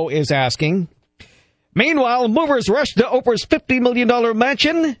Fargo is asking. Meanwhile, movers rush to Oprah's $50 million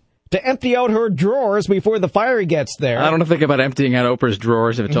mansion to empty out her drawers before the fire gets there. I don't think about emptying out Oprah's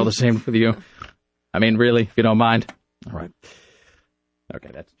drawers if it's all the same with you. I mean, really, if you don't mind. All right. Okay,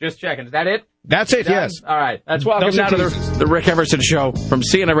 that's just checking. Is that it? That's it, yes. All right. Let's welcome now to the Rick Emerson Show from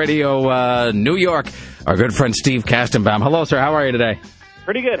CNN Radio, New York, our good friend Steve Kastenbaum. Hello, sir. How are you today?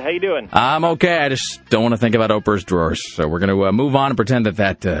 Pretty good. How you doing? I'm okay. I just don't want to think about Oprah's drawers. So we're going to move on and pretend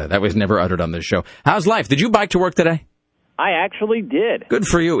that was never uttered on this show. How's life? Did you bike to work today? I actually did. Good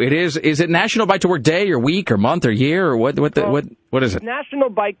for you. It is. Is it National Bike to Work Day or week or month or year or what is it?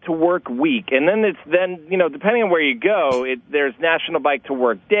 National Bike to Work Week, and then depending on where you go, there's National Bike to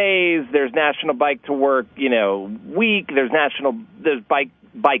Work Days, there's National Bike to Work week, there's Bike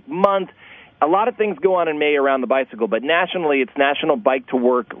Month. A lot of things go on in May around the bicycle, but nationally it's National Bike to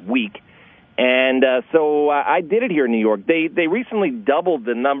Work Week. And so I did it here in New York. They recently doubled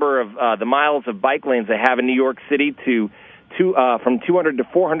the number of the miles of bike lanes they have in New York City from 200 to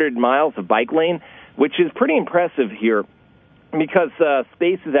 400 miles of bike lane, which is pretty impressive here because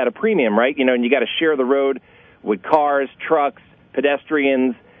space is at a premium, right? And you got to share the road with cars, trucks,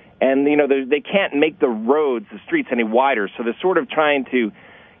 pedestrians, and they can't make the streets any wider. So they're sort of trying to,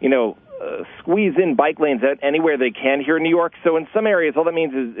 squeeze in bike lanes anywhere they can here in New York. So in some areas, all that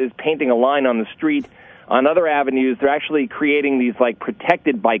means is painting a line on the street. On other avenues, they're actually creating these like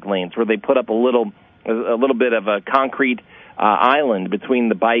protected bike lanes where they put up a little bit of a concrete island between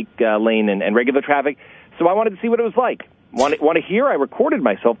the bike lane and regular traffic. So I wanted to see what it was like. Want to hear? I recorded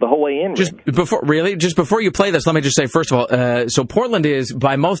myself the whole way in. Just before you play this, let me just say, first of all, so Portland is,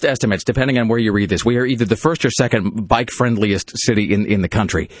 by most estimates, depending on where you read this, we are either the first or second bike-friendliest city in the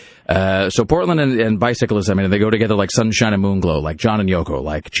country. So Portland and bicyclists, I mean, they go together like sunshine and moonglow, like John and Yoko,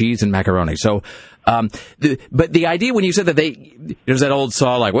 like cheese and macaroni. So, but the idea when you said that there's that old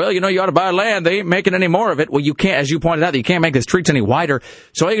saw like, well, you ought to buy land. They ain't making any more of it. Well, you can't, as you pointed out, you can't make the streets any wider.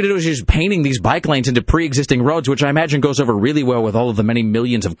 So all you got to do is just painting these bike lanes into pre-existing roads, which I imagine goes over really well with all of the many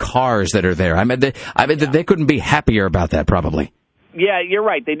millions of cars that are there. I mean, they couldn't be happier about that, probably. Yeah, you're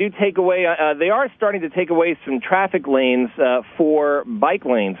right. They do take away. They are starting to take away some traffic lanes for bike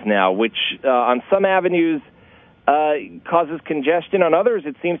lanes now, which on some avenues causes congestion. On others,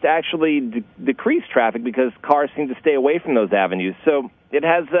 it seems to actually decrease traffic because cars seem to stay away from those avenues. So it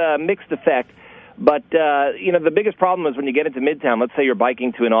has a mixed effect. But, the biggest problem is when you get into Midtown, let's say you're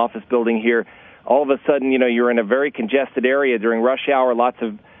biking to an office building here, all of a sudden, you're in a very congested area during rush hour, lots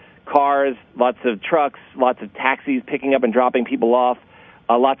of cars, lots of trucks, lots of taxis picking up and dropping people off,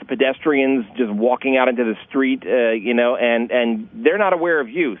 lots of pedestrians just walking out into the street, and they're not aware of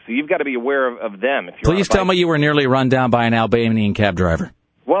you. So you've got to be aware of them. If you're Please tell me you were nearly run down by an Albanian cab driver.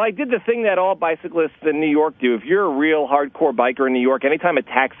 Well, I did the thing that all bicyclists in New York do. If you're a real hardcore biker in New York, anytime a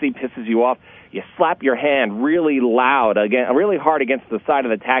taxi pisses you off, you slap your hand really loud, really hard against the side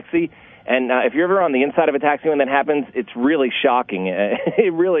of the taxi. And if you're ever on the inside of a taxi when that happens, it's really shocking.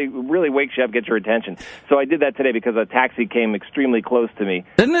 It really wakes you up, gets your attention. So I did that today because a taxi came extremely close to me.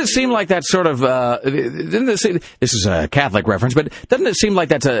 Doesn't it seem like that sort of, this is a Catholic reference, but doesn't it seem like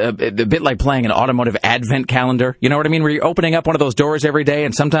that's a bit like playing an automotive advent calendar? You know what I mean? Where you're opening up one of those doors every day,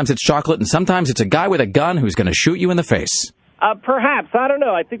 and sometimes it's chocolate, and sometimes it's a guy with a gun who's going to shoot you in the face. Perhaps. I don't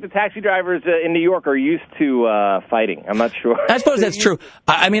know. I think the taxi drivers in New York are used to fighting. I'm not sure. I suppose that's true.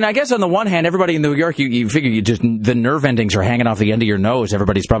 I mean, I guess on the one hand, everybody in New York, you figure the nerve endings are hanging off the end of your nose.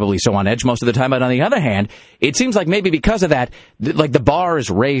 Everybody's probably so on edge most of the time. But on the other hand, it seems like maybe because of that, like the bar is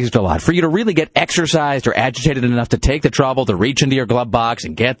raised a lot. For you to really get exercised or agitated enough to take the trouble to reach into your glove box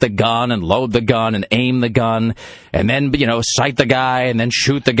and get the gun and load the gun and aim the gun and then, sight the guy and then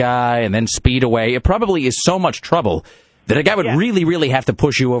shoot the guy and then speed away. It probably is so much trouble that a guy would really, really have to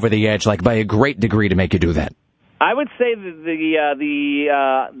push you over the edge, like by a great degree, to make you do that. I would say that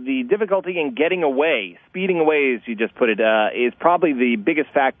the difficulty in getting away, speeding away, as you just put it, is probably the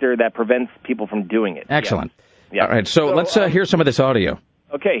biggest factor that prevents people from doing it. Excellent. Yeah. All right, so let's hear some of this audio.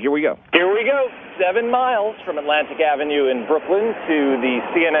 Okay, here we go. 7 miles from Atlantic Avenue in Brooklyn to the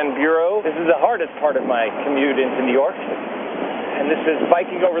CNN Bureau. This is the hardest part of my commute into New York. And this is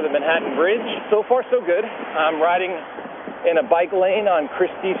biking over the Manhattan Bridge. So far, so good. I'm riding in a bike lane on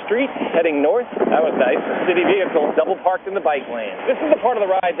Christie Street, heading north. That was nice. A city vehicle double parked in the bike lane. This is the part of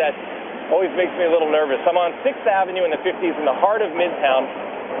the ride that always makes me a little nervous. I'm on 6th Avenue in the 50s in the heart of Midtown.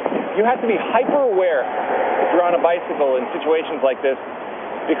 You have to be hyper aware if you're on a bicycle in situations like this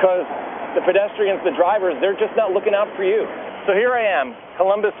because the pedestrians, the drivers, they're just not looking out for you. So here I am,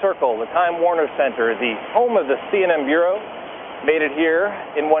 Columbus Circle, the Time Warner Center, the home of the CNN Bureau. Made it here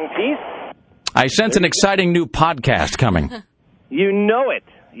in one piece. I sense an exciting new podcast coming. You know it,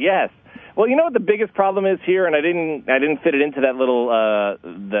 yes. Well, you know what the biggest problem is here, and I didn't fit it into that little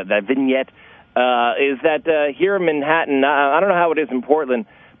that vignette. Is that here in Manhattan? I don't know how it is in Portland,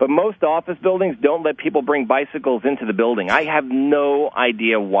 but most office buildings don't let people bring bicycles into the building. I have no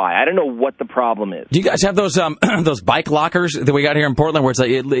idea why. I don't know what the problem is. Do you guys have those those bike lockers that we got here in Portland, where it's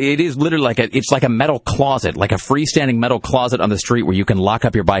like it is literally like a metal closet, like a freestanding metal closet on the street where you can lock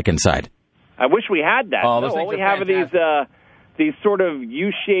up your bike inside? I wish we had that. Oh, no, all we have are these sort of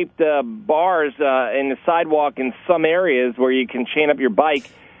U-shaped bars in the sidewalk in some areas where you can chain up your bike.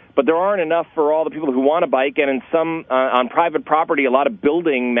 But there aren't enough for all the people who want a bike, and in some on private property, a lot of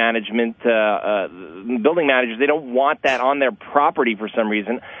building managers, they don't want that on their property for some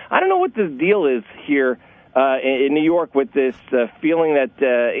reason. I don't know what the deal is here in New York with this feeling that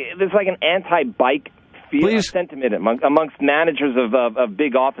there's like an anti-bike sentiment amongst managers of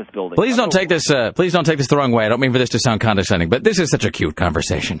big office buildings. Please don't take this the wrong way. I don't mean for this to sound condescending, but this is such a cute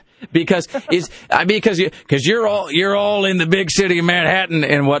conversation because you're all in the big city of Manhattan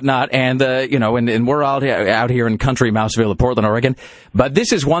and whatnot, and and we're out here in country Mouseville of Portland, Oregon. But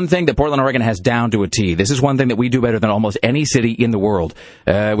this is one thing that Portland, Oregon has down to a T. This is one thing that we do better than almost any city in the world,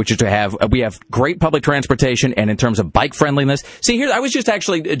 which is we have great public transportation, and in terms of bike friendliness. See, here I was just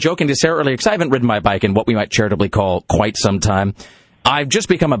actually joking to Sarah earlier because I haven't ridden my bike in what we might charitably call quite some time. I've just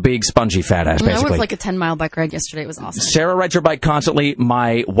become a big, spongy fat ass, basically. I went for like a 10-mile bike ride yesterday. It was awesome. Sarah rides her bike constantly.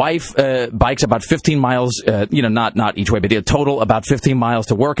 My wife bikes about 15 miles, not each way, but the total about 15 miles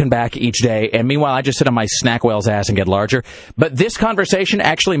to work and back each day. And meanwhile, I just sit on my snack whale's ass and get larger. But this conversation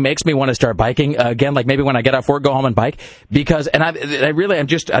actually makes me want to start biking again, like maybe when I get off work, go home and bike. Because, and I'm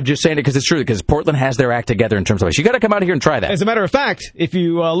just saying it because it's true, because Portland has their act together in terms of this. You got to come out here and try that. As a matter of fact, if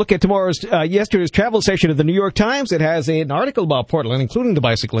you look at yesterday's travel section of the New York Times, it has an article about Portland, including the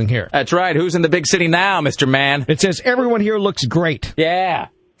bicycling here. That's right. Who's in the big city now, Mr. Man? It says everyone here looks great. Yeah.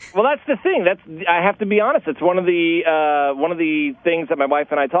 Well, that's the thing. I have to be honest. It's one of the things that my wife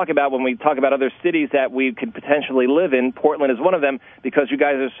and I talk about when we talk about other cities that we could potentially live in. Portland is one of them because you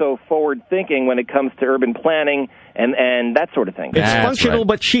guys are so forward-thinking when it comes to urban planning and that sort of thing. It's functional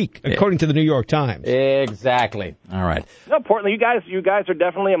but chic, according to the New York Times. Exactly. All right. No, Portland, you guys are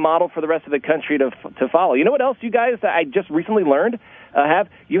definitely a model for the rest of the country to follow. You know what else you guys, I just recently learned,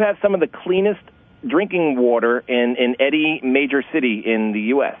 you have some of the cleanest drinking water in any major city in the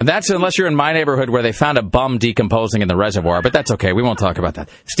U.S. That's unless you're in my neighborhood where they found a bum decomposing in the reservoir, but that's okay. We won't talk about that.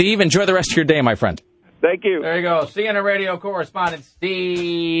 Steve, enjoy the rest of your day, my friend. Thank you. There you go. CNN radio correspondent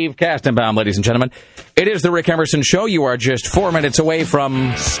Steve Kastenbaum, ladies and gentlemen. It is the Rick Emerson Show. You are just 4 minutes away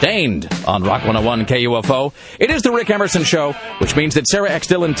from Stained on Rock 101 KUFO. It is the Rick Emerson Show, which means that Sarah X.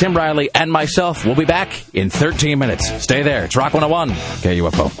 Dillon, Tim Riley, and myself will be back in 13 minutes. Stay there. It's Rock 101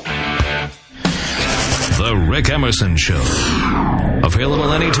 KUFO. The Rick Emerson Show.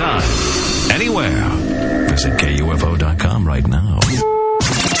 Available anytime, anywhere. Visit KUFO.com right now.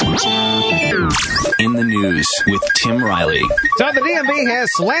 In the news with Tim Riley. So the DMV has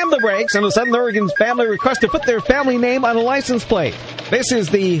slammed the brakes on a Southern Oregon's family request to put their family name on a license plate. This is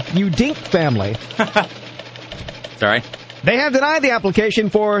the Udink family. Sorry? They have denied the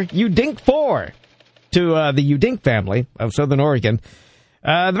application for Udink 4 to the Udink family of Southern Oregon.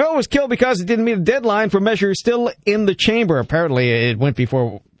 The bill was killed because it didn't meet a deadline for measures still in the chamber. Apparently, it went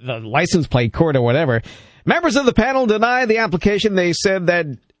before the license plate court or whatever. Members of the panel denied the application. They said that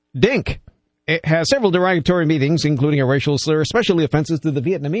Dink has several derogatory meanings, including a racial slur, especially offenses to the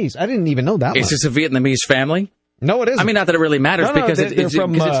Vietnamese. I didn't even know that. Is this a Vietnamese family? No, it isn't. I mean, not that it really matters because it's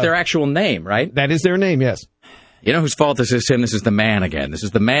from, it's their actual name, right? That is their name, yes. You know whose fault this is, Tim? This is the man again. This is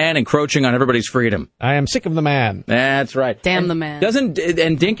the man encroaching on everybody's freedom. I am sick of the man. That's right. Damn the man.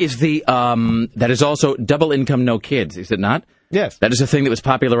 And Dink is the, that is also double income, no kids, is it not? Yes. That is a thing that was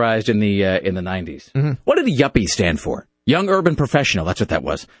popularized in the 90s. Mm-hmm. What did yuppie stand for? Young Urban Professional. That's what that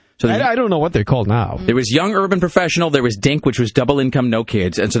was. So I don't know what they're called now. There was Young Urban Professional. There was Dink, which was double income, no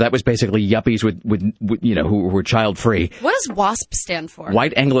kids. And so that was basically yuppies with who were child free. What does WASP stand for?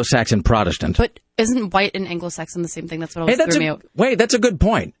 White Anglo-Saxon Protestant. But isn't white and Anglo-Saxon the same thing? That's what always threw me out. Wait, that's a good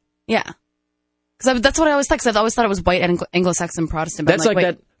point. Yeah. Because that's what I always thought. Because I always thought it was white and Anglo-Saxon Protestant. But That's like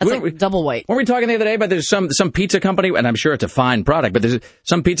that. That's like double white. Weren't we talking the other day about there's some pizza company, and I'm sure it's a fine product, but there's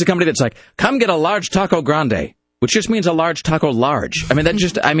some pizza company that's like, come get a large taco grande. Which just means a large taco large. I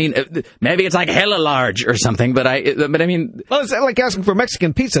mean, maybe it's like hella large or something, but I mean... Well, it's like asking for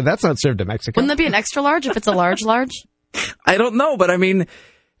Mexican pizza. That's not served in Mexico. Wouldn't that be an extra large if it's a large? I don't know, but I mean,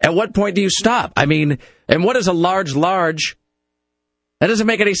 at what point do you stop? I mean, and what is a large? That doesn't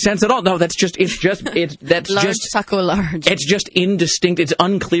make any sense at all. No, that's just taco large. It's just indistinct. It's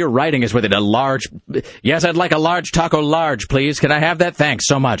unclear writing is with it. A large. Yes, I'd like a large taco large, please. Can I have that? Thanks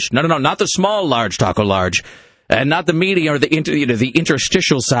so much. No, not the small large taco large. And not the medium or the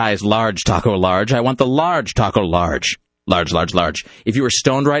interstitial size large taco large. I want the large taco large. Large. If you were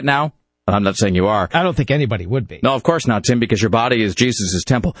stoned right now, I'm not saying you are. I don't think anybody would be. No, of course not, Tim, because your body is Jesus'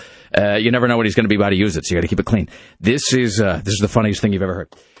 temple. You never know what he's going to be by to use it, so you got to keep it clean. This is the funniest thing you've ever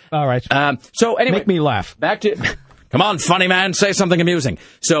heard. All right. So anyway, make me laugh. Back to come on, funny man, say something amusing.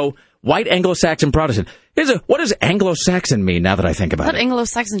 So white Anglo-Saxon Protestant. What does Anglo-Saxon mean? Now that I think about it,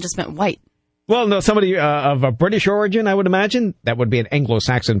 Anglo-Saxon just meant white. Well, no, somebody of a British origin, I would imagine. That would be an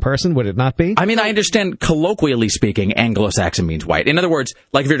Anglo-Saxon person, would it not be? I mean, I understand, colloquially speaking, Anglo-Saxon means white. In other words,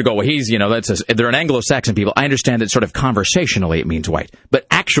 like if you were to go, well, they're an Anglo-Saxon people, I understand that sort of conversationally it means white. But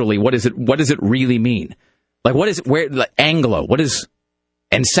actually, what does it really mean? Like, what is it, Anglo, what is,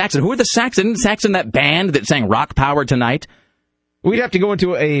 and Saxon, who are the Saxon? Isn't Saxon that band that sang Rock Power Tonight? We'd have to go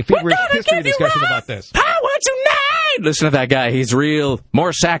into a feverish history discussion about this. Power tonight! Listen to that guy. He's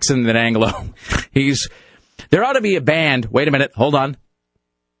more Saxon than Anglo. There ought to be a band. Wait a minute. Hold on.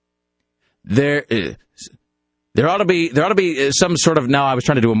 There ought to be some sort of. No, I was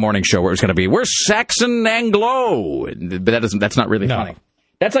trying to do a morning show where it was going to be we're Saxon Anglo, but that's not really funny.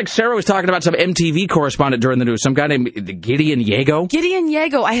 That's like Sarah was talking about some MTV correspondent during the news, some guy named Gideon Yago. Gideon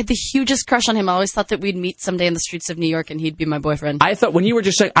Yago. I had the hugest crush on him. I always thought that we'd meet someday in the streets of New York and he'd be my boyfriend. I thought when you were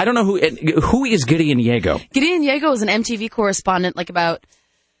just saying, I don't know who is Gideon Yago? Gideon Yago was an MTV correspondent like 5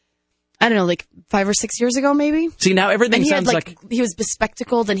 or 6 years ago, maybe. See, now everything sounds like... He was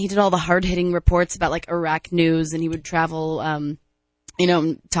bespectacled and he did all the hard-hitting reports about Iraq news and he would travel,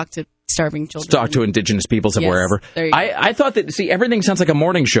 talk to starving children. Talk to indigenous peoples of wherever. I thought that, everything sounds like a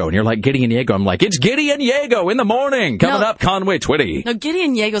morning show, and you're like Gideon Yago. I'm like, it's Gideon Yago in the morning, coming up Conway Twitty. No,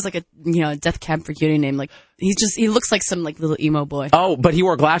 Gideon Yago's like a Death Cab for Cutie name. Like, he looks like some little emo boy. Oh, but he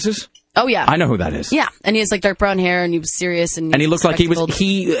wore glasses? Oh, yeah. I know who that is. Yeah, and he has like dark brown hair, and he was serious, and he looked like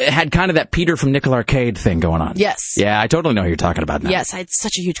he had kind of that Peter from Nickel Arcade thing going on. Yes. Yeah, I totally know who you're talking about now. Yes, I had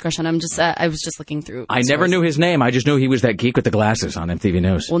such a huge crush on him. I was just looking through. I never knew his name. I just knew he was that geek with the glasses on MTV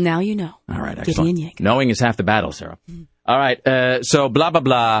News. Well, now you know. All right, excellent. excellent. Knowing is half the battle, Sarah. All right, so blah, blah,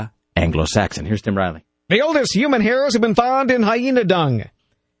 blah, Anglo-Saxon. Here's Tim Riley. The oldest human hairs have been found in hyena dung.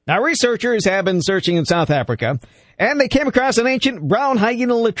 Now, researchers have been searching in South Africa, and they came across an ancient brown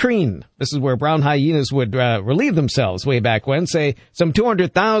hyena latrine. This is where brown hyenas would relieve themselves way back when, say, some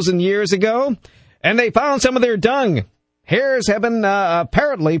 200,000 years ago. And they found some of their dung. Hairs have been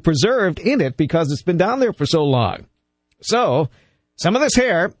apparently preserved in it because it's been down there for so long. So, some of this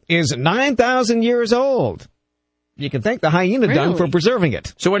hair is 9,000 years old. You can thank the hyena dung for preserving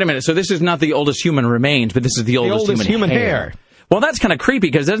it. So wait a minute. So this is not the oldest human remains, but this is the oldest human hair. Well, that's kind of creepy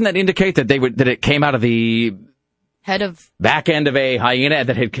because doesn't that indicate that that it came out of the back end of a hyena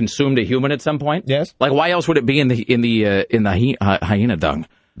that had consumed a human at some point? Yes. Like why else would it be in the hyena dung?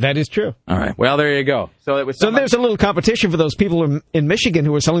 That is true. All right. Well, there you go. So there's a little competition for those people in Michigan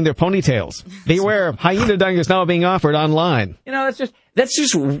who are selling their ponytails. Beware, hyena dung is now being offered online. You know, that's just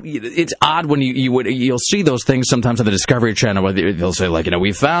it's odd when you'll see those things sometimes on the Discovery Channel where they'll say like,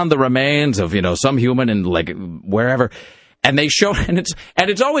 we found the remains of some human in like wherever. And they show, and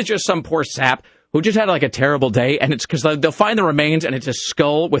it's always just some poor sap who just had like a terrible day, and it's because they'll find the remains, and it's a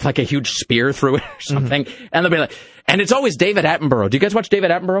skull with like a huge spear through it or something, and they'll be like, and it's always David Attenborough. Do you guys watch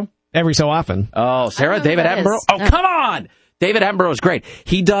David Attenborough? Every so often. Oh, Sarah, David Attenborough? Oh, come on! David Attenborough is great.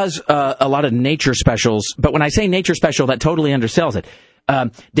 He does a lot of nature specials, but when I say nature special, that totally undersells it.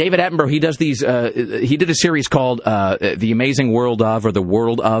 David Attenborough, he does these, he did a series called The Amazing World of, or The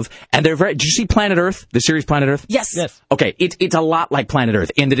World of, and they're did you see Planet Earth, the series Planet Earth? Yes. Okay, it's a lot like Planet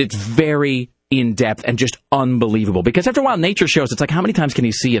Earth in that it's very in-depth and just unbelievable. Because after a while, nature shows, it's like, how many times can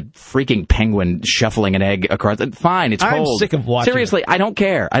you see a freaking penguin shuffling an egg across? Fine, it's cold. I'm sick of watching Seriously, I don't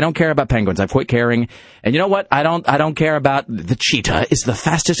care. I don't care about penguins. I've quit caring. And you know what? I don't care about the cheetah. It's the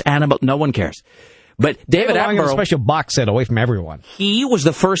fastest animal. No one cares. But David Attenborough, a special box set away from everyone. He was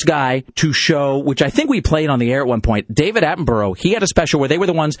the first guy to show, which I think we played on the air at one point. David Attenborough, he had a special where they were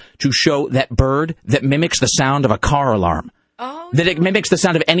the ones to show that bird that mimics the sound of a car alarm. Oh, that it mimics the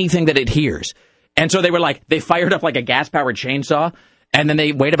sound of anything that it hears. And so they fired up like a gas-powered chainsaw, and then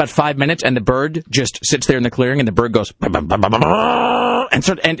they wait about 5 minutes, and the bird just sits there in the clearing, and the bird goes, and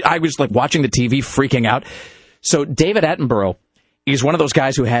I was like watching the TV freaking out. So David Attenborough, he's one of those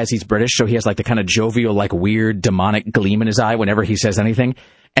guys he's British, so he has like the kind of jovial, like weird, demonic gleam in his eye whenever he says anything.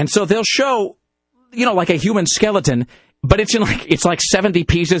 And so they'll show, like a human skeleton, but it's like 70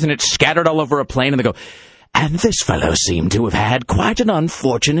 pieces and it's scattered all over a plane, and they go, and this fellow seemed to have had quite an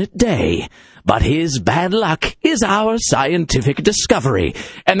unfortunate day, but his bad luck is our scientific discovery.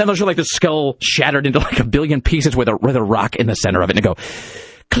 And then they'll show like the skull shattered into like a billion pieces with a rock in the center of it, and they go,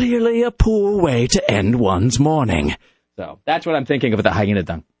 clearly a poor way to end one's morning. So that's what I'm thinking of the hyena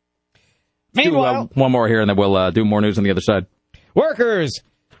dung. Meanwhile, one more here, and then we'll do more news on the other side. Workers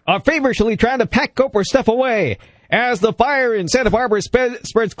are feverishly trying to pack Oprah's stuff away as the fire in Santa Barbara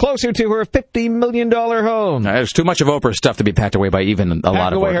spreads closer to her $50 million home. There's too much of Oprah's stuff to be packed away by even a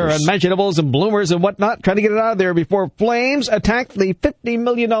lot of workers. Packed away her unmentionables and bloomers and whatnot, trying to get it out of there before flames attacked the $50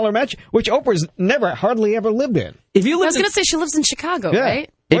 million mansion, which Oprah's hardly ever lived in. I was going to say she lives in Chicago, right?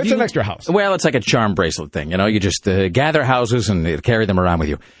 Well, it's an extra house. Well, it's like a charm bracelet thing. You just gather houses and carry them around with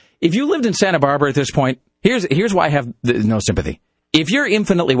you. If you lived in Santa Barbara at this point, here's why I have no sympathy. If you're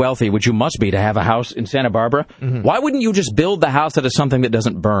infinitely wealthy, which you must be to have a house in Santa Barbara, why wouldn't you just build the house out of something that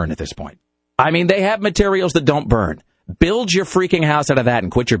doesn't burn at this point? I mean, they have materials that don't burn. Build your freaking house out of that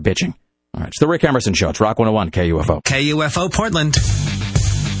and quit your bitching. All right, it's the Rick Emerson Show. It's Rock 101 KUFO. KUFO Portland.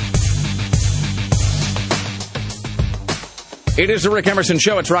 It is the Rick Emerson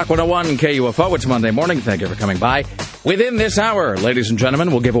Show. It's Rock 101 KUFO. It's Monday morning. Thank you for coming by. Within this hour, ladies and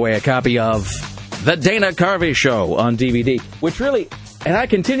gentlemen, we'll give away a copy of The Dana Carvey Show on DVD, which really, and I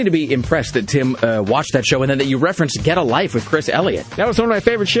continue to be impressed that Tim watched that show and then that you referenced Get a Life with Chris Elliott. That was one of my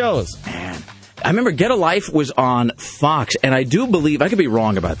favorite shows. Man, I remember Get a Life was on Fox, and I do believe, I could be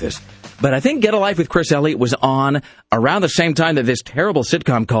wrong about this, but I think Get a Life with Chris Elliott was on around the same time that this terrible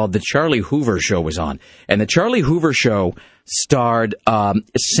sitcom called The Charlie Hoover Show was on. And The Charlie Hoover Show starred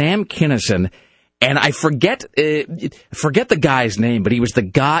Sam Kinison, and I forget the guy's name, but he was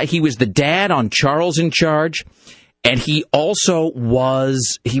the dad on Charles in Charge, and he also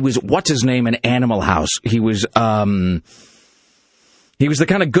was what's his name in Animal House. He was the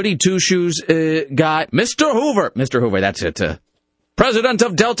kind of goody two shoes guy, Mr. Hoover, that's it. President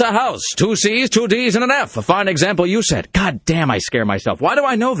of Delta House. 2 C's, 2 D's, and an F. A fine example, you said. God damn, I scare myself. Why do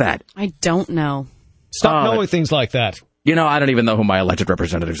I know that? I don't know. Stop knowing things like that. You know, I don't even know who my elected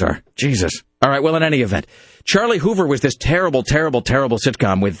representatives are. Jesus. All right, well, in any event, Charlie Hoover was this terrible, terrible, terrible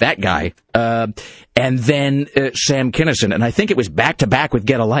sitcom with that guy, and then Sam Kinison, and I think it was back-to-back with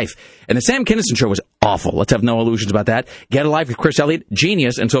Get a Life. And the Sam Kinison show was awful. Let's have no illusions about that. Get a Life with Chris Elliott,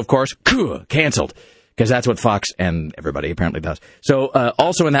 genius, and so, of course, canceled, because that's what Fox and everybody apparently does. So,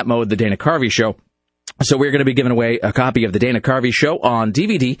 also in that mode, the Dana Carvey show. So we're going to be giving away a copy of the Dana Carvey Show on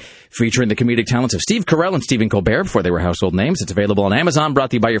DVD, featuring the comedic talents of Steve Carell and Stephen Colbert before they were household names. It's available on Amazon,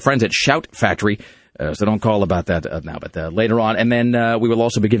 brought to you by your friends at Shout Factory. So don't call about that now, but later on. And then we will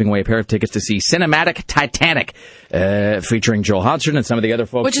also be giving away a pair of tickets to see Cinematic Titanic, featuring Joel Hodgson and some of the other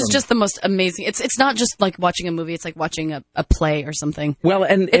folks. Which is just the most amazing. It's not just like watching a movie. It's like watching a play or something. Well,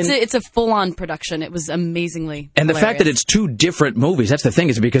 and it's a full-on production. It was amazingly And hilarious. the fact that it's two different movies, that's the thing,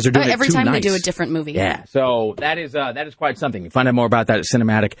 is because they're doing it every two time nights. they do a different movie. Yeah, so that is quite something. You find out more about that at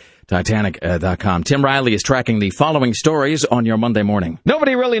cinematictitanic.com. Tim Riley is tracking the following stories on your Monday morning.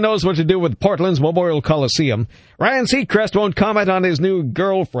 Nobody really knows what to do with Portland's Memorial Coliseum. Ryan Seacrest won't comment on his new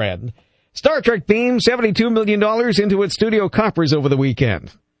girlfriend. Star Trek beamed $72 million into its studio coffers over the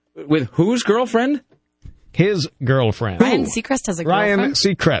weekend. With whose girlfriend? His girlfriend. Ryan Seacrest has a girlfriend? Ryan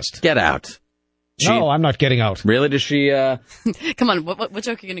Seacrest. Get out. No, I'm not getting out. Really? Does she... Come on, what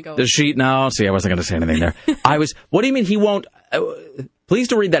joke are you going to go with? Does she... No, see, I wasn't going to say anything there. What do you mean he won't... please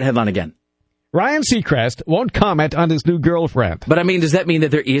do read that headline again. Ryan Seacrest won't comment on his new girlfriend. But, I mean, does that mean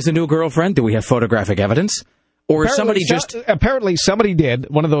that there is a new girlfriend? Do we have photographic evidence? Or Apparently somebody did,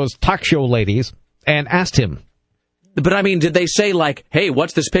 one of those talk show ladies, and asked him. But, I mean, did they say, like, hey,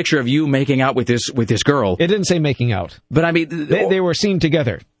 what's this picture of you making out with this girl? It didn't say making out. But, I mean... They were seen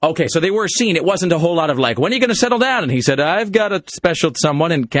together. Okay, so they were seen. It wasn't a whole lot of, like, when are you going to settle down? And he said, I've got a special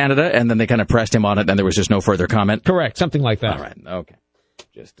someone in Canada. And then they kind of pressed him on it, and there was just no further comment. Correct, something like that. All right, okay.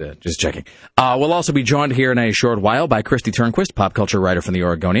 Just checking. We'll also be joined here in a short while by Christy Turnquist, pop culture writer from the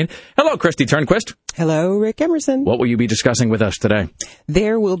Oregonian. Hello, Christy Turnquist. Hello, Rick Emerson. What will you be discussing with us today?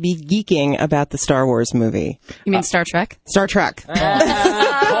 There will be geeking about the Star Wars movie. You mean Star Trek? Star Trek. Wow.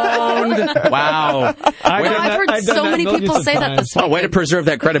 I've heard so many people say that this week. Oh, way to preserve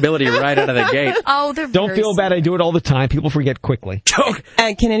that credibility right out of the gate. Oh, Don't feel bad. I do it all the time. People forget quickly.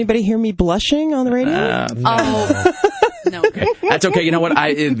 Can anybody hear me blushing on the radio? No. Okay. That's okay. You know what?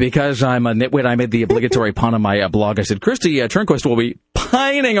 Because I'm a nitwit, I made the obligatory pun on my blog. I said, Christy Turnquist will be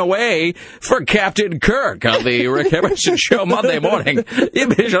pining away for Captain Kirk on the Rick Emerson Show Monday morning. You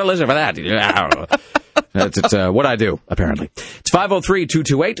be sure to listen for that. It's what I do, apparently. It's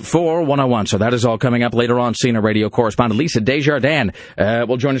 503-228-4101. So that is all coming up later on. CNN radio correspondent Lisa Desjardins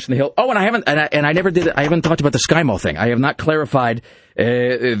will join us in the Hill. Oh, and I haven't talked about the Sky Mall thing. I have not clarified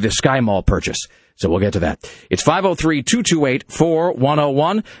the Sky Mall purchase. So we'll get to that. It's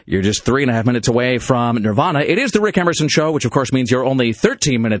 503-228-4101. You're just 3.5 minutes away from Nirvana. It is the Rick Emerson Show, which of course means you're only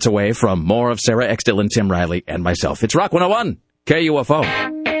 13 minutes away from more of Sarah X. Dillon, Tim Riley, and myself. It's Rock 101, KUFO.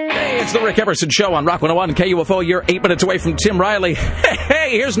 Hey, it's the Rick Emerson Show on Rock 101, KUFO. You're 8 minutes away from Tim Riley.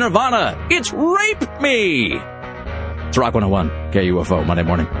 Hey, here's Nirvana. It's Rape Me. It's Rock 101, KUFO, Monday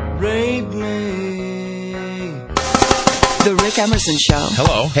morning. Rape me. The Rick Emerson Show.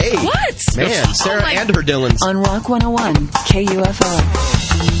 Hello. Hey. What? Man, Sarah and her Dillons. On Rock 101,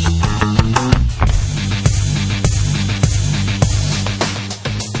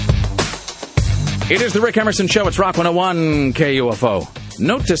 KUFO. It is the Rick Emerson Show. It's Rock 101 KUFO.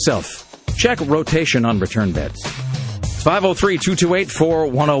 Note to self, check rotation on return beds.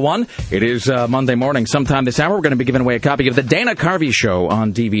 503-228-4101. It is Monday morning. Sometime this hour, we're going to be giving away a copy of the Dana Carvey Show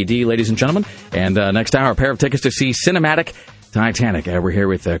on DVD, ladies and gentlemen. And next hour, a pair of tickets to see Cinematic Titanic. We're here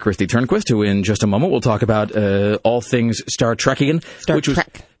with Christy Turnquist, who in just a moment will talk about all things Star Trekian. Star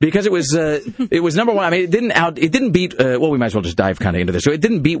Trek. Because it was number one. I mean, it didn't beat, well, we might as well just dive kind of into this. So it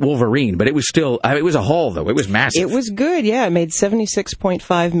didn't beat Wolverine, but it was still, it was a haul, though. It was massive. It was good, yeah. It made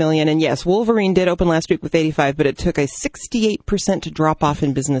 $76.5 million. And yes, Wolverine did open last week with 85, but it took a 68% to drop off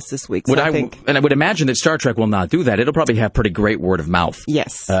in business this week. So and I would imagine that Star Trek will not do that. It'll probably have pretty great word of mouth.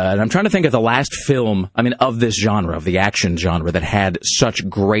 Yes. And I'm trying to think of the last film, of this genre, of the action genre, that had such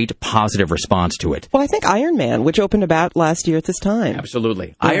great positive response to it. Well, I think Iron Man, which opened about last year at this time.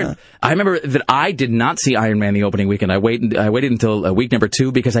 Absolutely. Yeah. I remember that I did not see Iron Man the opening weekend. I waited until week number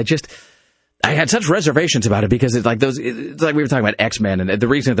 2 because I had such reservations about it because it's like we were talking about X-Men, and the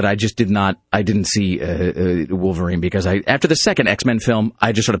reason that I didn't see Wolverine because after the second X-Men film,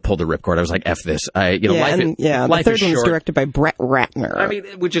 I just sort of pulled the ripcord. I was like, F this. Life the third is one was short. directed by Brett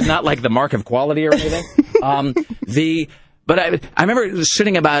Ratner. Which is not like the mark of quality or anything. But I remember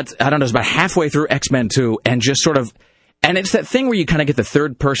sitting about, I don't know, it was about halfway through X-Men 2 and just sort of, and it's that thing where you kind of get the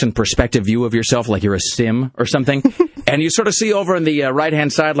third-person perspective view of yourself, like you're a sim or something, and you sort of see over on the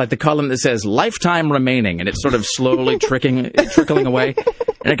right-hand side, like the column that says lifetime remaining, and it's sort of slowly trickling away,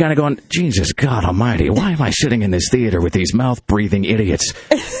 and you're kind of going, Jesus God almighty, why am I sitting in this theater with these mouth-breathing idiots?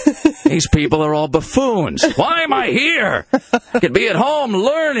 These people are all buffoons. Why am I here? I could be at home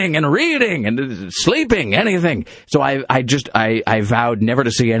learning and reading and sleeping, anything. So I vowed never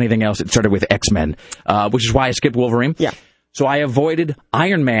to see anything else. It started with X-Men, which is why I skipped Wolverine. Yeah. So I avoided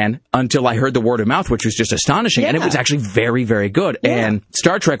Iron Man until I heard the word of mouth, which was just astonishing. Yeah. And it was actually very, very good. Yeah. And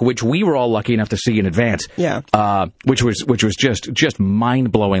Star Trek, which we were all lucky enough to see in advance, which was just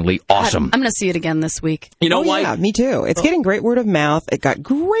mind-blowingly awesome. I'm going to see it again this week. You know why? Yeah, me too. It's getting great word of mouth. It got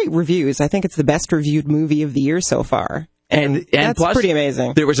great reviews. I think it's the best reviewed movie of the year so far. And that's plus, pretty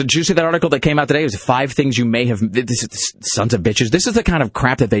amazing. Did you see that article that came out today? It was 5 things you may have... Sons of bitches. This is the kind of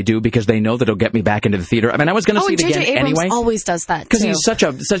crap that they do because they know that it'll get me back into the theater. I mean, I was going to see it again J.J. Abrams anyway. Always does that, because he's such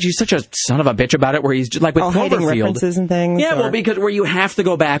a son of a bitch about it, where he's just, like with hiding Cloverfield. references and things. Yeah, well, because where you have to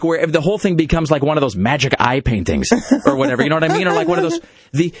go back, where the whole thing becomes like one of those magic eye paintings or whatever. You know what I mean? Or like one of those...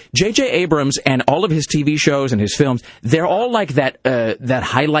 The J.J. Abrams and all of his TV shows and his films, they're all like that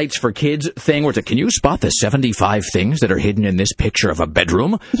highlights for kids thing where it's like, can you spot the 75 things that are hidden in this picture of a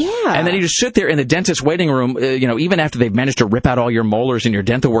bedroom? Yeah. And then you just sit there in the dentist's waiting room, even after they've managed to rip out all your molars and your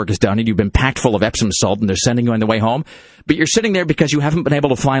dental work is done and you've been packed full of Epsom salt and they're sending you on the way home. But you're sitting there because you haven't been able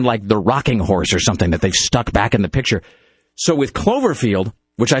to find like the rocking horse or something that they've stuck back in the picture. So with Cloverfield,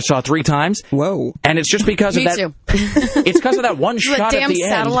 which I saw 3 times. Whoa. And it's just because of that. Me too. It's because of that one shot at the end.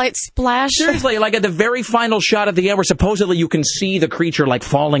 Satellite splash. Seriously, like at the very final shot at the end where supposedly you can see the creature like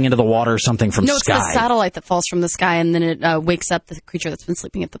falling into the water or something from sky. No, it's the satellite that falls from the sky and then it wakes up the creature that's been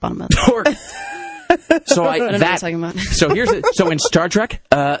sleeping at the bottom of it. So I don't know what you're talking about. So in Star Trek,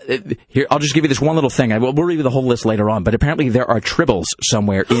 here I'll just give you this one little thing. We'll read you the whole list later on. But apparently there are tribbles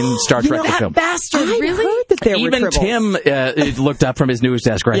somewhere in Star Trek the film. Bastard! Really? Heard that there Even were tribbles. Tim looked up from his news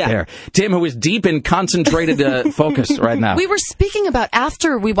desk right there. Tim, who is deep in concentrated focus right now. We were speaking about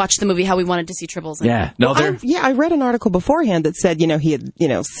after we watched the movie how we wanted to see tribbles. I read an article beforehand that said he had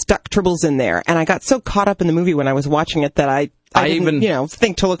stuck tribbles in there, and I got so caught up in the movie when I was watching it that I didn't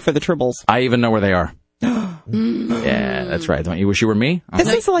think to look for the tribbles. I even know where they are. Yeah, that's right. Don't you wish you were me?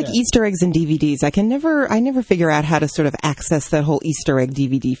 This is like Easter eggs in DVDs. I never figure out how to sort of access that whole Easter egg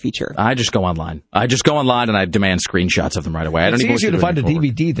DVD feature. I just go online. And I demand screenshots of them right away. It's easier to find a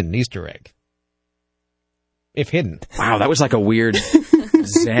DVD than an Easter egg, if hidden. Wow, that was like a weird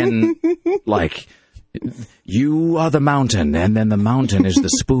Zen, like, you are the mountain, and then the mountain is the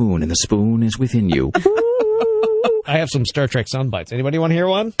spoon, and the spoon is within you. I have some Star Trek sound bites. Anybody want to hear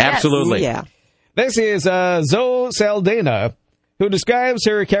one? Absolutely. Yeah. This is Zoe Saldana, who describes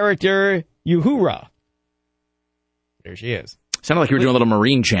her character, Uhura. There she is. Sounded like you were doing a little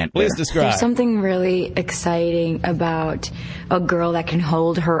Marine chant. Please describe. There's something really exciting about a girl that can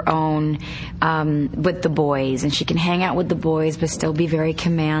hold her own with the boys, and she can hang out with the boys but still be very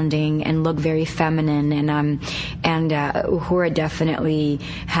commanding and look very feminine. And Uhura definitely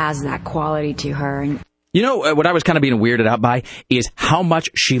has that quality to her. And you know, what I was kind of being weirded out by is how much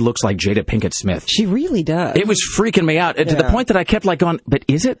she looks like Jada Pinkett Smith. She really does. It was freaking me out to the point that I kept like going, but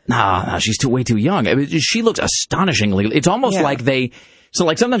is it? Nah, she's way too young. I mean, she looks astonishingly. It's almost like so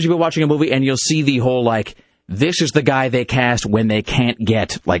like sometimes you'll be watching a movie and you'll see the whole like, this is the guy they cast when they can't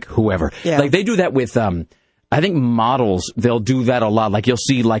get like whoever. Yeah. Like they do that with, I think models, they'll do that a lot. Like you'll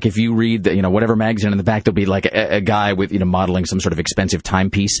see, like if you read, whatever magazine in the back, there'll be like a guy with, modeling some sort of expensive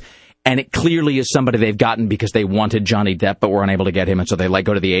timepiece. And it clearly is somebody they've gotten because they wanted Johnny Depp, but were unable to get him. And so they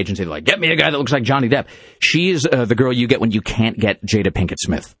go to the agency, they're like, get me a guy that looks like Johnny Depp. She is the girl you get when you can't get Jada Pinkett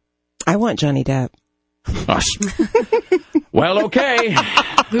Smith. I want Johnny Depp. Well, okay.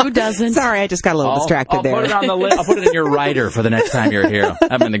 Who doesn't? Sorry, I just got a little distracted there. Put it on the list. I'll put it in your writer for the next time you're here.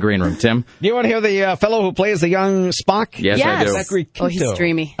 I'm in the green room. Tim? Do you want to hear the fellow who plays the young Spock? Yes. I do. Oh, he's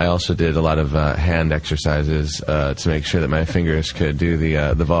dreamy. I also did a lot of hand exercises to make sure that my fingers could do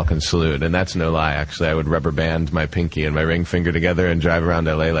the Vulcan salute. And that's no lie, actually. I would rubber band my pinky and my ring finger together and drive around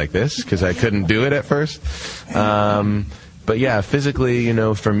L.A. like this because I couldn't do it at first. But yeah, physically,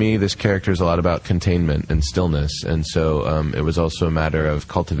 for me, this character is a lot about containment and stillness. And so it was also a matter of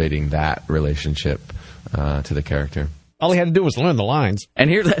cultivating that relationship to the character. All he had to do was learn the lines. And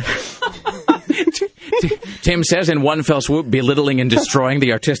here's Tim says in one fell swoop, belittling and destroying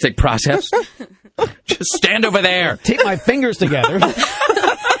the artistic process. Just stand over there. Take my fingers together.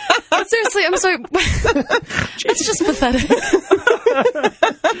 Seriously, I'm sorry. It's just pathetic.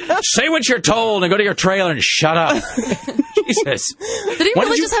 Say what you're told and go to your trailer and shut up. Jesus. Did he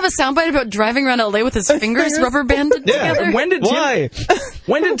really just have a soundbite about driving around LA with his fingers rubber banded together?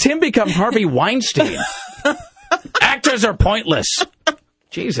 When did Tim become Harvey Weinstein? Actors are pointless.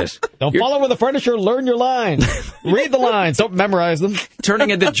 Jesus. Don't follow with the furniture, learn your lines. Read the lines, don't memorize them. Turning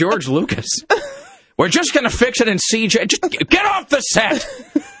into George Lucas. We're just going to fix it in CJ. Just get off the set.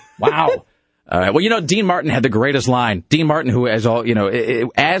 Wow. All right. Well, Dean Martin had the greatest line. Dean Martin, who,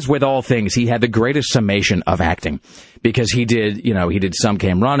 as with all things, he had the greatest summation of acting because he did Some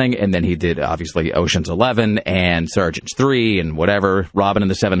Came Running, and then he did obviously Ocean's 11 and Sergeant's 3 and whatever. Robin and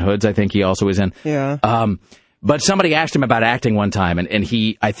the Seven Hoods, I think he also was in. Yeah. But somebody asked him about acting one time, and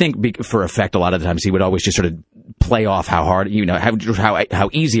he, I think, for effect, a lot of the times he would always just sort of play off how hard, how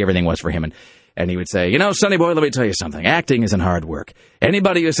easy everything was for him, and he would say, Sonny boy, let me tell you something. Acting isn't hard work.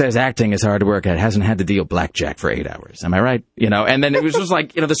 Anybody who says acting is hard work hasn't had to deal blackjack for 8 hours. Am I right? And then it was just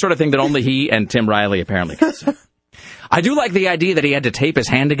like, the sort of thing that only he and Tim Riley apparently could say. I do like the idea that he had to tape his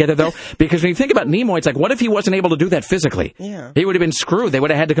hand together, though, because when you think about Nimoy, it's like, what if he wasn't able to do that physically? Yeah. He would have been screwed. They would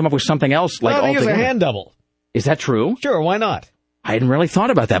have had to come up with something else. Well, he was a hand double. Is that true? Sure, why not? I hadn't really thought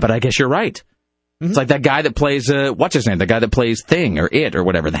about that, but I guess you're right. Mm-hmm. It's like that guy that plays, what's his name? The guy that plays Thing or It or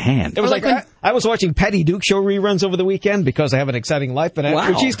whatever, the hand. It was I was watching Patty Duke show reruns over the weekend because I have an exciting life. And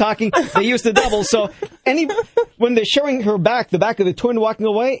when she's talking, they used the double. So when they're showing her the back of the twin walking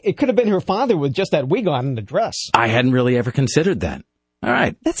away, it could have been her father with just that wig on and the dress. I hadn't really ever considered that. All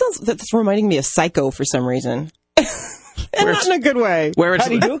right. That's reminding me of Psycho for some reason. And not in a good way. Where it's,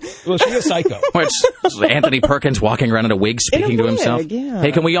 Patty Duke? Well, she is Psycho. Where it's Anthony Perkins walking around in a wig speaking to himself. Yeah.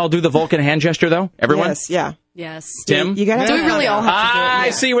 Hey, can we all do the Vulcan hand gesture, though? Everyone? Yes, yeah. Yes. Tim? You gotta do we really all have to do it? I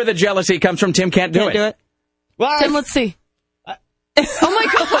see where the jealousy comes from. Tim can't do it. Well, Tim, let's see. Oh, my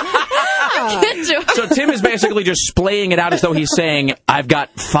God. I can't do it. So Tim is basically just splaying it out as though he's saying, I've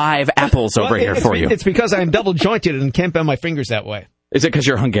got 5 apples over here for you. It's because I'm double jointed and can't bend my fingers that way. Is it because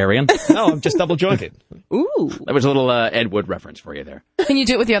you're Hungarian? No, I'm just double jointed. Ooh. That was a little Ed Wood reference for you there. Can you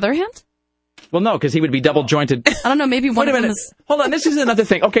do it with the other hand? Well, no, because he would be double jointed. I don't know, maybe one of them is... Hold on, this is another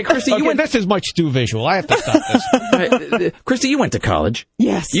thing. Okay, Christy, you went... This is much too visual. I have to stop this. Christy, you went to college.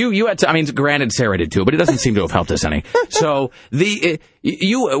 Yes. You had to... I mean, granted, Sarah did too, but it doesn't seem to have helped us any. So,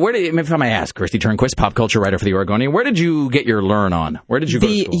 if I may ask, Christy Turnquist, pop culture writer for The Oregonian, where did you get your learn on? Where did you go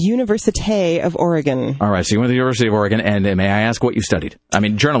to school? The Université of Oregon. All right, so you went to the University of Oregon, and may I ask what you studied? I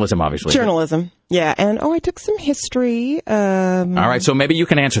mean, journalism, obviously. Journalism, yeah. And, I took some history. All right, so maybe you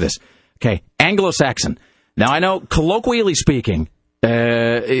can answer this. Okay, Anglo-Saxon. Now, I know, colloquially speaking,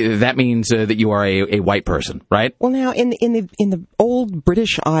 that means that you are a white person, right? Well, now, in the old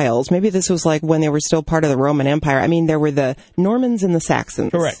British Isles, maybe this was like when they were still part of the Roman Empire. I mean, there were the Normans and the Saxons.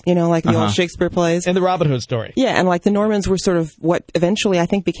 Correct. Like the old Shakespeare plays. And the Robin Hood story. Yeah, and like the Normans were sort of what eventually I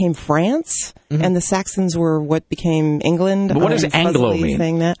think became France, and the Saxons were what became England. But what does Anglo mean?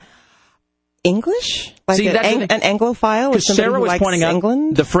 Saying that. English? Like See, an Anglophile? Because Sarah was pointing out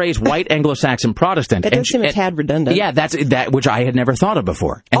England? the phrase white Anglo-Saxon Protestant. That does seem a tad redundant. Yeah, that's that which I had never thought of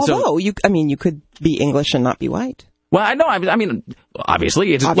before. And although, you could be English and not be white. Well, I know. I mean,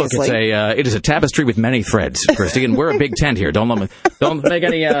 obviously, it is a tapestry with many threads, Christy, and we're a big tent here. Don't make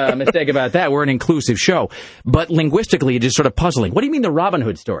any mistake about that. We're an inclusive show. But linguistically, it is sort of puzzling. What do you mean the Robin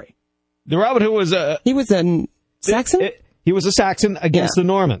Hood story? The Robin Hood was he was a Saxon? He was a Saxon against the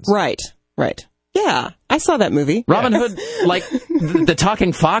Normans. Right. Yeah, I saw that movie. Robin Hood, like the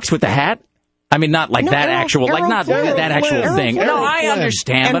talking fox with the hat? I mean, not like that actual thing. No, I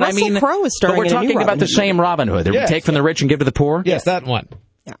understand, and but Russell I mean, Crowe is starring but we're talking about the same Robin Hood. That we take from the rich and give to the poor? Yes, that one.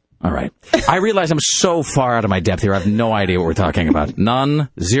 Yeah. All right. I realize I'm so far out of my depth here. I have no idea what we're talking about. None.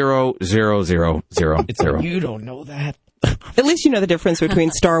 0, 0, 0, 0, 0. You don't know that. At least you know the difference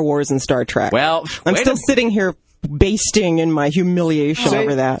between Star Wars and Star Trek. Well, I'm still sitting here basting in my humiliation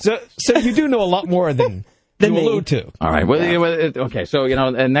over that. So you do know a lot more than you allude to. All right. Well, okay. So,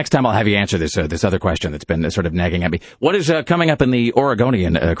 next time I'll have you answer this other question that's been sort of nagging at me. What is coming up in the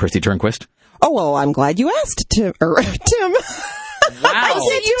Oregonian, Christy Turnquist? Oh, well, I'm glad you asked, Tim. Wow.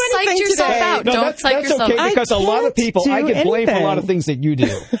 You psyched yourself out. No, Don't psych yourself out. That's okay, because a lot of people, I get blamed for a lot of things that you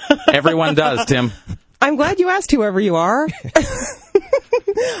do. Everyone does, Tim. I'm glad you asked, whoever you are.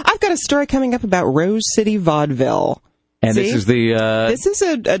 I've got a story coming up about Rose City Vaudeville. And this is This is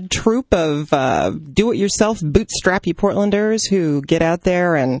a troupe of do-it-yourself bootstrappy Portlanders who get out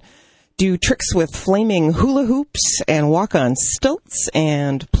there and do tricks with flaming hula hoops and walk on stilts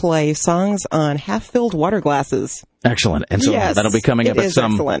and play songs on half-filled water glasses. Excellent. And so that'll be coming up at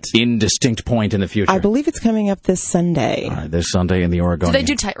some indistinct point in the future. I believe it's coming up this Sunday. All right, this Sunday in the Oregonian. Do they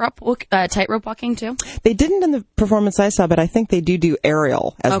do tightrope walking too? They didn't in the performance I saw, but I think they do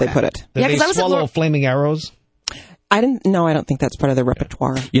aerial, as they put it. Do they swallow flaming arrows? I don't think that's part of their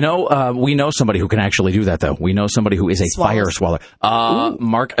repertoire. You know, we know somebody who can actually do that, though. We know somebody who is a fire swallower.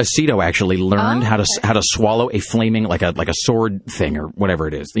 Mark Aceto actually learned how to swallow a flaming, like a sword thing or whatever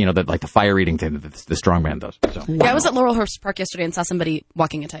it is. You know, like the fire-eating thing that the strongman does. So. Yeah, I was at Laurelhurst Park yesterday and saw somebody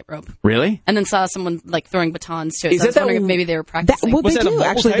walking a tightrope. Really? And then saw someone, like, throwing batons to it. So I was wondering if maybe they were practicing. Well, they do,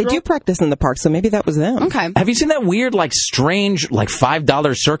 actually. They do practice in the park, so maybe that was them. Okay. Have you seen that weird, like, strange, like,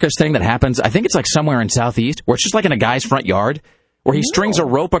 $5 circus thing that happens? I think it's, like, somewhere in Southeast, where it's just, like, in a guy's front yard, where he strings a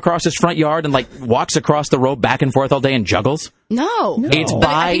rope across his front yard and, like, walks across the rope back and forth all day and juggles? No. It's but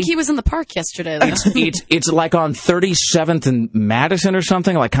I think he was in the park yesterday. It's like on 37th and Madison or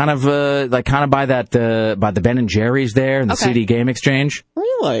something, like kind of by that by the Ben and Jerry's there and the CD Game Exchange.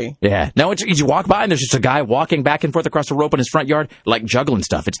 Really? Yeah. No, you walk by and there's just a guy walking back and forth across the rope in his front yard, like juggling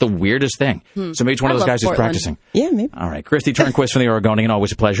stuff. It's the weirdest thing. So maybe it's one of those guys who's practicing. Yeah, maybe. All right, Christy Turnquist from the Oregonian,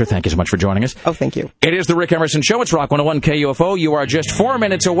 always a pleasure. Thank you so much for joining us. Oh, thank you. It is the Rick Emerson Show. It's Rock 101 KUFO. You are just 4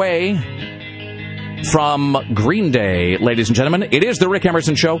 minutes away from Green Day, ladies and gentlemen. It is the Rick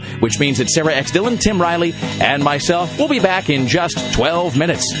Emerson Show, which means it's Sarah X. Dillon, Tim Riley, and myself. We'll be back in just 12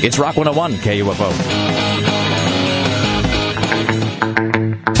 minutes. It's Rock 101 KUFO.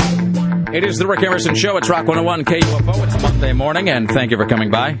 It is the Rick Emerson Show. It's Rock 101 KUFO. It's Monday morning, and thank you for coming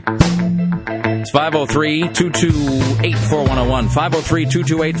by. It's 503-228-4101.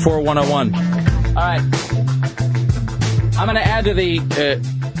 503-228-4101. All right. I'm going to add to the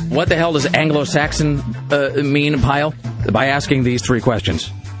what the hell does Anglo-Saxon mean pile by asking these three questions.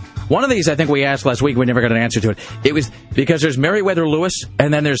 One of these I think we asked last week. We never got an answer to it. It was because there's Meriwether Lewis,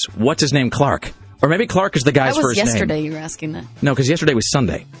 and then there's, what's his name, Clark. Or maybe Clark is the guy's first name. That was yesterday you were asking that. No, because yesterday was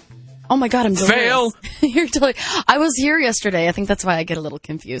Sunday. Oh my God, I'm delirious. Fail! You're I was here yesterday. I think that's why I get a little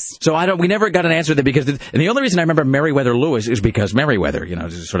confused. So we never got an answer to that because, and the only reason I remember Meriwether Lewis is because Meriwether, you know,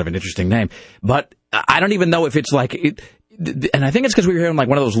 is sort of an interesting name. But I don't even know if it's like, and I think it's because we were hearing like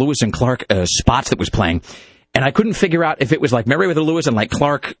one of those Lewis and Clark spots that was playing, and I couldn't figure out if it was like Meriwether Lewis and like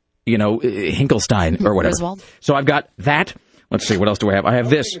Clark, you know, Hinkelstein or whatever. Griswold. So I've got that. Let's see, what else do I have? I have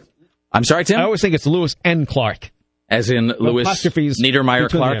this. I'm sorry, Tim? I always think it's Lewis and Clark. As in Lewis Niedermeyer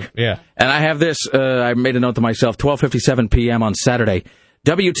Clark. Yeah. And I have this, I made a note to myself, 12:57 p.m. on Saturday.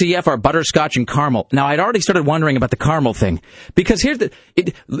 WTF are butterscotch and caramel. Now, I'd already started wondering about the caramel thing. Because here's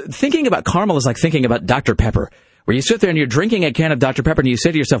thinking about caramel is like thinking about Dr. Pepper. Where you sit there and you're drinking a can of Dr. Pepper and you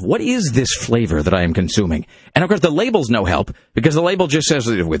say to yourself, what is this flavor that I am consuming? And of course, the label's no help because the label just says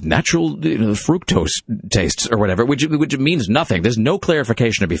with natural fructose tastes or whatever, which means nothing. There's no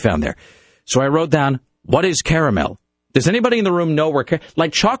clarification to be found there. So I wrote down, what is caramel? Does anybody in the room know where,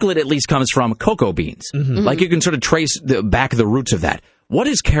 like chocolate at least comes from cocoa beans. Mm-hmm. Like you can sort of trace back the roots of that. What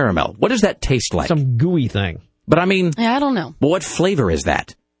is caramel? What does that taste like? Some gooey thing. But I mean, yeah, I don't know. Well, what flavor is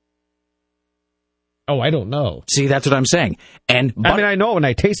that? Oh, I don't know. See, that's what I'm saying. And I know when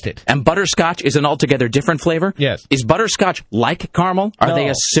I taste it. And butterscotch is an altogether different flavor? Yes. Is butterscotch like caramel? Are they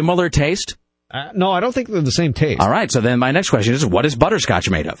a similar taste? No, I don't think they're the same taste. All right, so then my next question is, what is butterscotch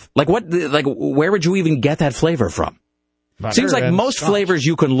made of? Like where would you even get that flavor from? Butter. Seems like most flavors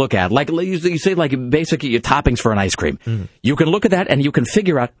you can look at, like you say, like basically your toppings for an ice cream. Mm-hmm. You can look at that and you can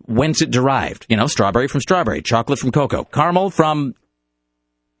figure out whence it derived. You know, strawberry from strawberry, chocolate from cocoa, caramel from,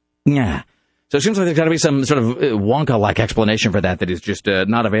 yeah. So it seems like there's got to be some sort of Wonka-like explanation for that is just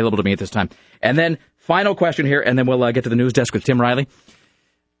not available to me at this time. And then final question here, and then we'll get to the news desk with Tim Riley.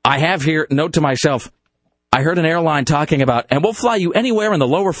 I have here, note to myself, I heard an airline talking about, and we'll fly you anywhere in the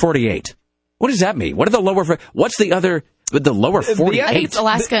lower 48. What does that mean? What are the lower, what's the other, the lower 48? I think it's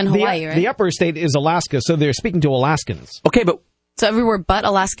Alaska and Hawaii, right? The upper state is Alaska, so they're speaking to Alaskans. Okay, but... So everywhere but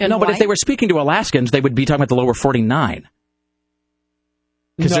Alaska and Hawaii? No, but if they were speaking to Alaskans, they would be talking about the lower 49.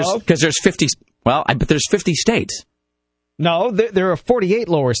 Because there's 50, well, but there's 50 states. No, there are 48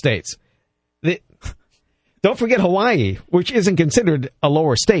 lower states. Don't forget Hawaii, which isn't considered a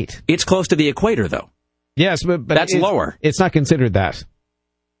lower state. It's close to the equator, though. Yes, but that's lower. It's not considered that.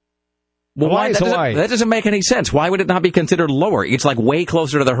 Well, Hawaii is Hawaii. That doesn't make any sense. Why would it not be considered lower? It's like way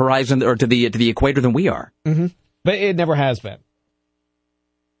closer to the horizon or to the equator than we are. Mm-hmm. But it never has been.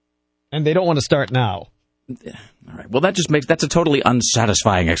 And they don't want to start now. All right. Well, that's a totally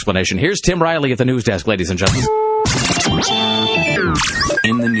unsatisfying explanation. Here's Tim Riley at the news desk, ladies and gentlemen.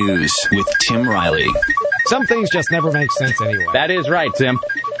 In the news with Tim Riley. Some things just never make sense anyway. That is right, Tim.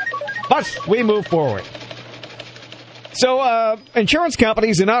 But we move forward. So, insurance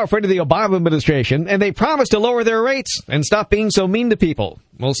companies are now afraid of the Obama administration, and they promise to lower their rates and stop being so mean to people.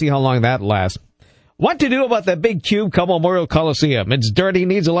 We'll see how long that lasts. What to do about that big cube called Memorial Coliseum? It's dirty,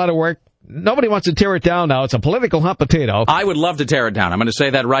 needs a lot of work. Nobody wants to tear it down now. It's a political hot potato. I would love to tear it down. I'm going to say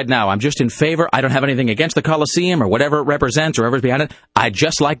that right now. I'm just in favor. I don't have anything against the Coliseum or whatever it represents or whoever's behind it. I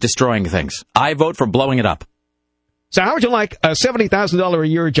just like destroying things. I vote for blowing it up. So how would you like a $70,000 a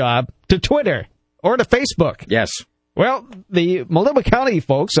year job to Twitter or to Facebook? Yes. Well, the Multnomah County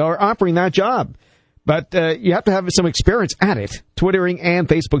folks are offering that job. But you have to have some experience at it, Twittering and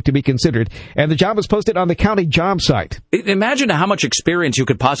Facebook to be considered. And the job is posted on the county job site. Imagine how much experience you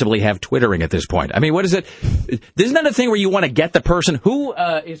could possibly have Twittering at this point. I mean, what is it? Isn't that a thing where you want to get the person? Who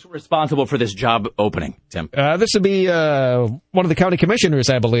is responsible for this job opening, Tim? This would be one of the county commissioners,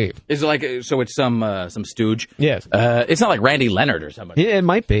 I believe. Is it like, so it's some stooge? Yes. It's not like Randy Leonard or somebody. Yeah, it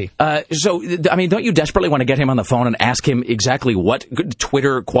might be. So, I mean, don't you desperately want to get him on the phone and ask him exactly what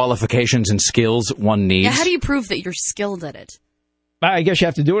Twitter qualifications and skills one needs? Yeah, how do you prove that you're skilled at it? I guess you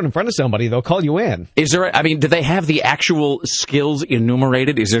have to do it in front of somebody. They'll call you in. Is there, I mean, do they have the actual skills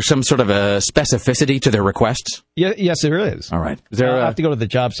enumerated? Is there some sort of a specificity to their requests? Yes, there is. All right. Is there, I have to go to the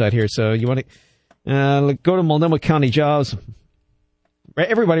job site here, so you want to go to Multnomah County Jobs.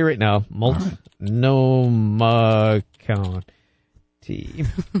 Everybody right now, Multnomah County.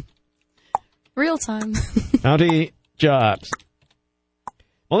 Real time. County Jobs.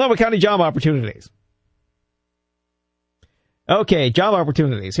 Multnomah County Job Opportunities. Okay, job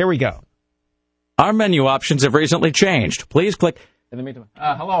opportunities. Here we go. Our menu options have recently changed. Please click. In the meantime,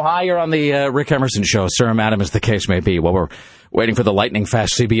 hello, hi, you're on the Rick Emerson Show. Sir, madam, as the case may be. While we're waiting for the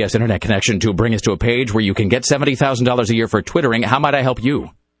lightning-fast CBS Internet connection to bring us to a page where you can get $70,000 a year for Twittering, how might I help you?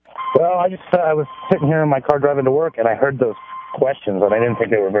 Well, I was sitting here in my car driving to work, and I heard those questions, and I didn't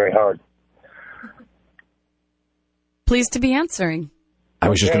think they were very hard. Pleased to be answering. I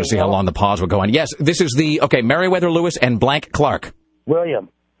was just going to see how long the pause would go on. Yes, this is Meriwether Lewis and Blank Clark. William.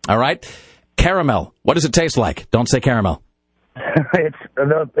 All right. Caramel. What does it taste like? Don't say caramel.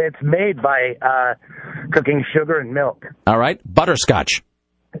 It's made by cooking sugar and milk. All right. Butterscotch.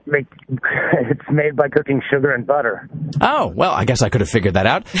 It's made by cooking sugar and butter. Oh, well, I guess I could have figured that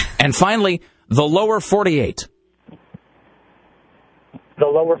out. And finally, the lower 48. The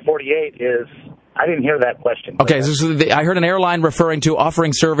lower 48 is... I didn't hear that question. Okay, I heard an airline referring to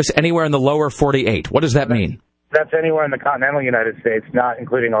offering service anywhere in the lower 48. What does that mean? That's anywhere in the continental United States, not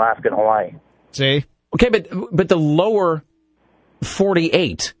including Alaska and Hawaii. See? Okay, but the lower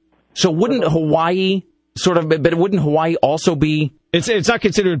 48. So wouldn't Hawaii but wouldn't Hawaii also be... It's not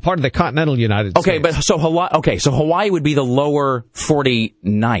considered part of the continental United States. Okay, but so Hawaii would be the lower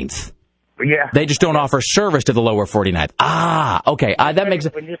 49th. Yeah. They just don't offer service to the lower 49th. Ah, okay. That makes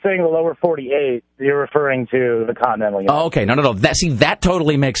sense. When you're saying the lower 48, you're referring to the continental United States. Okay, no. That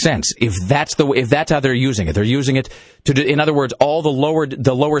totally makes sense. If that's how they're using it. They're using it to do, in other words, all the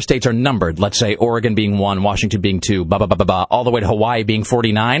lower states are numbered. Let's say Oregon being 1, Washington being 2, all the way to Hawaii being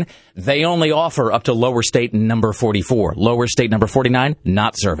 49. They only offer up to lower state number 44. Lower state number 49,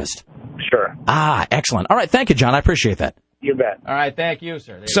 not serviced. Sure. Ah, excellent. All right, thank you, John. I appreciate that. You bet. All right, thank you,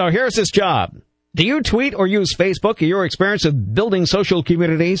 sir. So here's this job. Do you tweet or use Facebook or your experience of building social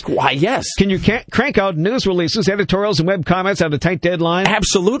communities? Why, yes. Can you crank out news releases, editorials, and web comments on a tight deadline?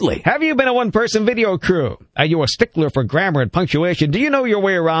 Absolutely. Have you been a one-person video crew? Are you a stickler for grammar and punctuation? Do you know your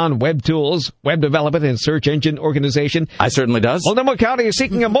way around web tools, web development, and search engine organization? I certainly does. Multnomah County is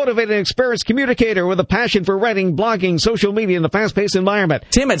seeking a motivated and experienced communicator with a passion for writing, blogging, social media in a fast-paced environment.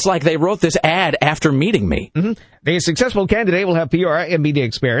 Tim, it's like they wrote this ad after meeting me. Mm-hmm. The successful candidate will have PR and media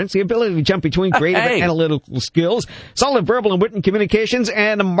experience, the ability to jump between creative and analytical skills, solid verbal and written communications,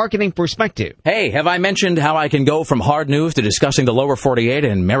 and a marketing perspective. Hey, have I mentioned how I can go from hard news to discussing the lower 48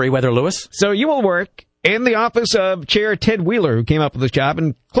 and Meriwether Lewis? So you will work in the office of Chair Ted Wheeler, who came up with this job,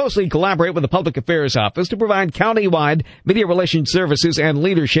 and closely collaborate with the Public Affairs Office to provide county-wide media relations services and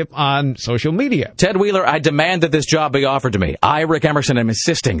leadership on social media. Ted Wheeler, I demand that this job be offered to me. I, Rick Emerson, am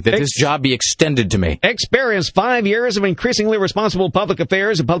insisting that this job be extended to me. Experience 5 years of increasingly responsible public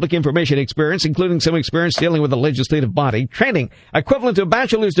affairs and public information experience, including some experience dealing with a legislative body. Training, equivalent to a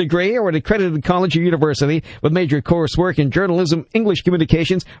bachelor's degree or an accredited college or university with major coursework in journalism, English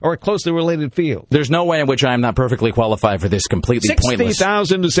communications, or a closely related field. There's no way in which I am not perfectly qualified for this completely pointless.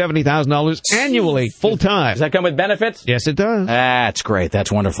 $60,000 to $70,000 annually, full-time. Does that come with benefits? Yes, it does. That's great.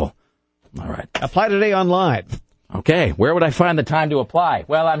 That's wonderful. All right. Apply today online. Okay. Where would I find the time to apply?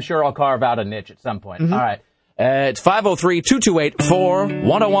 Well, I'm sure I'll carve out a niche at some point. Mm-hmm. All right. It's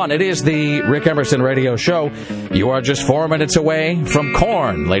 503-228-4101. It is the Rick Emerson Radio Show. You are just 4 minutes away from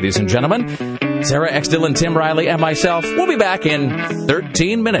corn, ladies and gentlemen. Sarah X. Dillon, Tim Riley, and myself will be back in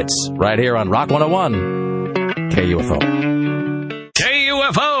 13 minutes right here on Rock 101 KUFO.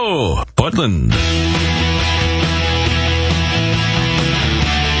 KUFO, Portland.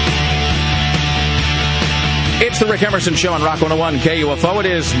 It's the Rick Emerson Show on Rock 101 KUFO. It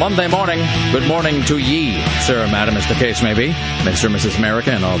is Monday morning. Good morning to ye, sir, madam, as the case may be. Mr. and Mrs.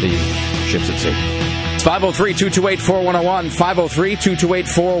 America and all the ships at sea. It's 503-228-4101,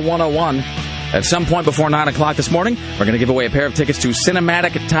 503-228-4101. At some point before 9 o'clock this morning, we're going to give away a pair of tickets to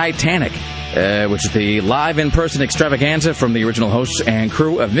Cinematic Titanic, which is the live in-person extravaganza from the original hosts and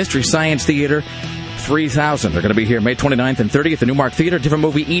crew of Mystery Science Theater 3000. They're going to be here May 29th and 30th at the Newmark Theater. Different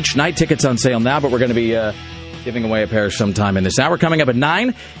movie each night. Tickets on sale now, but we're going to be giving away a pair sometime in this hour. Coming up at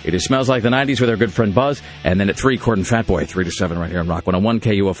 9, it is Smells Like the 90s with our good friend Buzz. And then at 3, Cord and Fat Boy, 3 to 7 right here on Rock 101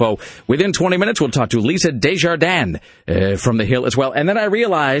 KUFO. Within 20 minutes, we'll talk to Lisa Desjardins from The Hill as well. And then I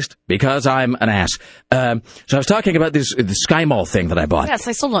realized, because I'm an ass, so I was talking about the Sky Mall thing that I bought. Yes,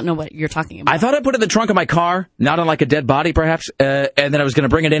 I still don't know what you're talking about. I thought I'd put it in the trunk of my car, not on like a dead body perhaps, and then I was going to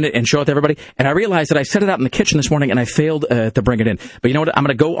bring it in and show it to everybody. And I realized that I set it out in the kitchen this morning and I failed to bring it in. But you know what? I'm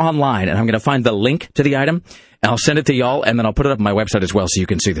going to go online and I'm going to find the link to the item. And I'll send it to y'all, and then I'll put it up on my website as well so you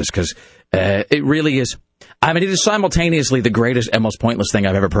can see this, because it really is. I mean, it is simultaneously the greatest and most pointless thing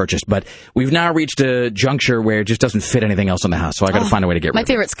I've ever purchased, but we've now reached a juncture where it just doesn't fit anything else in the house, so I got to find a way to get rid of it. My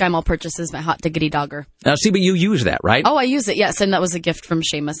favorite Sky Mall purchase is my Hot Diggity Dogger. See, but you use that, right? Oh, I use it, yes, and that was a gift from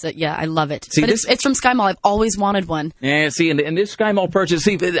Seamus. Yeah, I love it. See, but it's from Sky Mall. I've always wanted one. Yeah, see, and this Sky Mall purchase,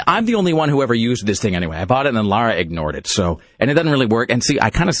 see, I'm the only one who ever used this thing anyway. I bought it, and then Lara ignored it, and it doesn't really work. And see, I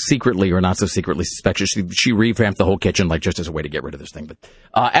kind of secretly, or not so secretly, suspect she revamped the whole kitchen, like, just as a way to get rid of this thing. But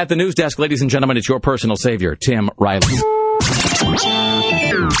at the news desk, ladies and gentlemen, it's your personal savior, Tim Riley.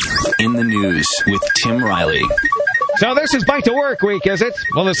 In the news with Tim Riley. So this is Bike to Work Week, is it?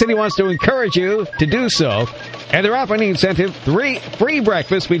 Well, the city wants to encourage you to do so. And they're offering an incentive, 3 free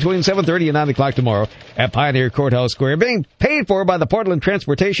breakfasts between 7:30 and 9 o'clock tomorrow at Pioneer Courthouse Square, being paid for by the Portland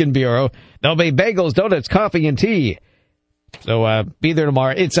Transportation Bureau. There'll be bagels, donuts, coffee, and tea. So be there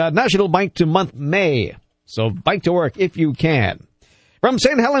tomorrow. It's National Bike to Month May. So bike to work if you can. From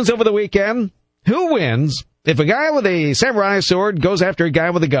St. Helens over the weekend, who wins if a guy with a samurai sword goes after a guy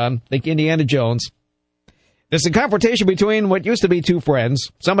with a gun, like Indiana Jones? There's a confrontation between what used to be 2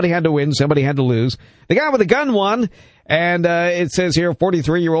 friends. Somebody had to win, somebody had to lose. The guy with the gun won, and it says here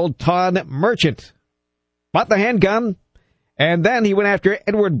 43-year-old Todd Merchant bought the handgun, and then he went after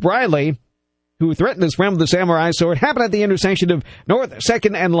Edward Briley, who threatened his friend with the samurai sword. Happened at the intersection of North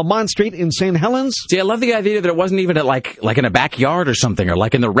 2nd and Lamont Street in St. Helens. See, I love the idea that it wasn't even at like in a backyard or something, or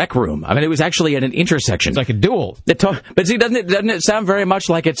like in the rec room. I mean, it was actually at an intersection. It's like a duel. But see, doesn't it sound very much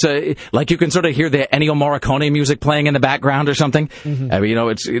like it's like you can sort of hear the Ennio Morricone music playing in the background or something? Mm-hmm. I mean,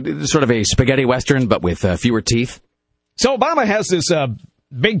 it's sort of a spaghetti western, but with fewer teeth. So Obama has this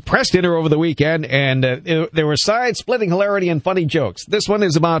big press dinner over the weekend, and there were side-splitting hilarity and funny jokes. This one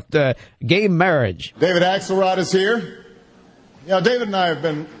is about gay marriage. David Axelrod is here. You know, David and I have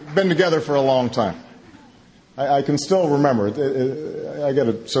been together for a long time. I can still remember. I get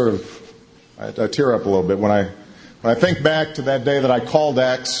a sort of, I tear up a little bit when I think back to that day that I called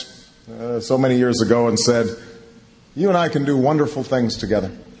Ax so many years ago and said, "You and I can do wonderful things together."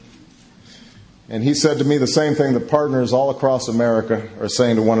 And he said to me the same thing that partners all across America are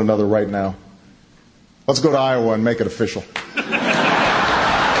saying to one another right now. Let's go to Iowa and make it official.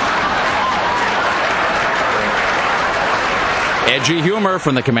 Edgy humor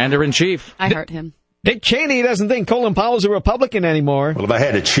from the Commander-in-Chief. I heard him. Dick Cheney doesn't think Colin Powell's a Republican anymore. Well, if I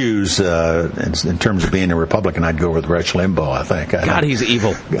had to choose in terms of being a Republican, I'd go with Rush Limbaugh, I think. God, he's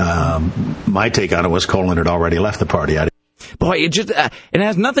evil. My take on it was Colin had already left the party. Boy, it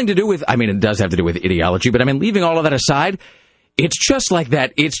has nothing to do with, I mean, it does have to do with ideology, but I mean, leaving all of that aside, it's just like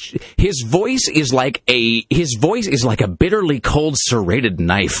that. His voice is like a bitterly cold serrated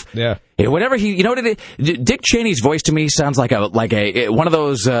knife. Yeah. Whatever Dick Cheney's voice to me sounds like a one of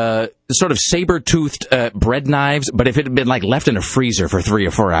those sort of saber-toothed bread knives, but if it had been like left in a freezer for 3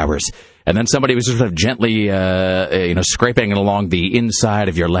 or 4 hours, and then somebody was sort of gently scraping it along the inside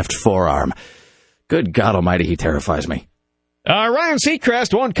of your left forearm. Good God Almighty, he terrifies me. Ryan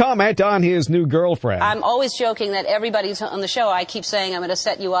Seacrest won't comment on his new girlfriend. I'm always joking that everybody's on the show. I keep saying I'm going to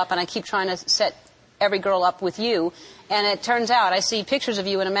set you up, and I keep trying to set every girl up with you. And it turns out I see pictures of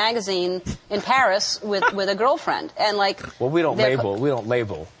you in a magazine in Paris with a girlfriend. And well, we don't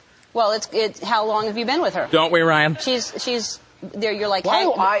label. Well, it's how long have you been with her? Don't we, Ryan? She's there. You're like,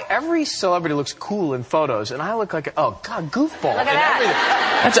 every celebrity looks cool in photos, and I look like goofball. Look at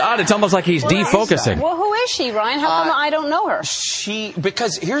that. That's odd. It's almost like he's defocusing. Well, who is she, Ryan? How come I don't know her?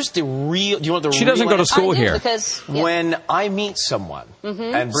 Because here's the real. Do you want the? She doesn't go to school here. When I meet someone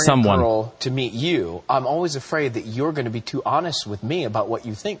and bring a girl to meet you, I'm always afraid that you're going to be too honest with me about what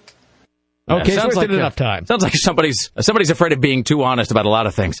you think. Okay, sounds like enough time. Sounds like somebody's afraid of being too honest about a lot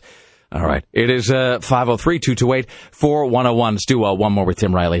of things. All right. It is 503-228-4101. Let's do one more with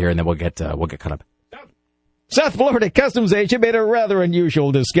Tim Riley here, and then we'll get caught up. South Florida customs agent made a rather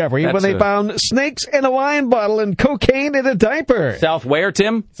unusual discovery when they found snakes in a wine bottle and cocaine in a diaper. South where,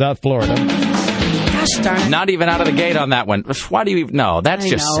 Tim? South Florida. Gosh darn it. Not even out of the gate on that one. Why do you even... No, that's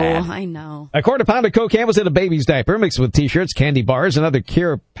just sad. I know. A quarter pound of cocaine was in a baby's diaper mixed with T-shirts, candy bars, and other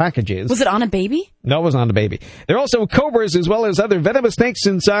care packages. Was it on a baby? No, it was on a baby. There are also cobras as well as other venomous snakes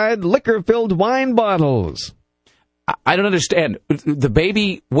inside liquor-filled wine bottles. I don't understand. The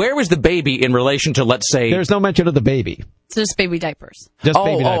baby, where was the baby in relation to, let's say... There's no mention of the baby. It's just baby diapers. Just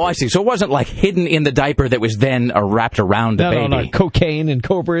baby diapers. Oh, I see. So it wasn't like hidden in the diaper that was then wrapped around the baby. No, cocaine and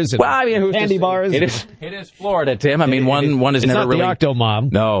cobras and candy bars. It is Florida, Tim. I mean, one is never really... It's not the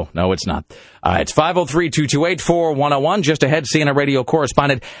Octomom. No, it's not. It's 503-228-4101. Just ahead, CNN radio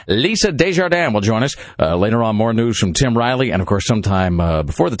correspondent Lisa Desjardins will join us. Later on, more news from Tim Riley. And, of course, sometime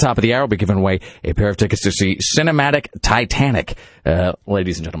before the top of the hour, we'll be giving away a pair of tickets to see Cinematic Titanic.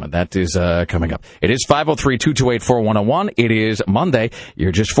 Ladies and gentlemen, that is coming up. It is 503-228-4101. It is Monday.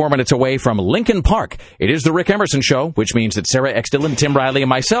 You're just 4 minutes away from Lincoln Park. It is the Rick Emerson Show, which means that Sarah X. Dillon, Tim Riley, and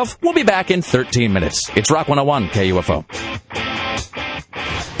myself will be back in 13 minutes. It's Rock 101 KUFO.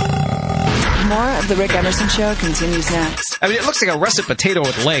 More of the Rick Emerson Show continues next. I mean, it looks like a russet potato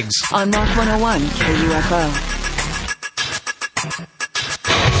with legs. On Rock 101 KUFO.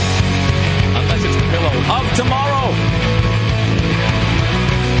 Unless it's the pillow of tomorrow.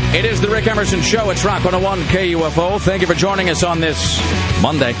 It is the Rick Emerson Show. It's Rock 101 KUFO. Thank you for joining us on this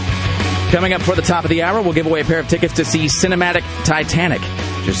Monday. Coming up for the top of the hour, we'll give away a pair of tickets to see Cinematic Titanic.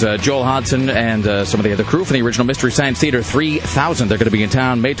 Just Joel Hodgson and some of the other crew from the original Mystery Science Theater 3000. They're going to be in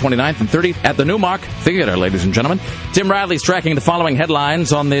town May 29th and 30th at the Newmark Theater, ladies and gentlemen. Tim Riley's tracking the following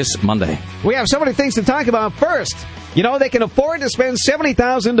headlines on this Monday. We have so many things to talk about. First, you know, they can afford to spend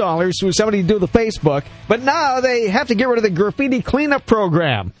 $70,000 for somebody to do the Facebook, but now they have to get rid of the graffiti cleanup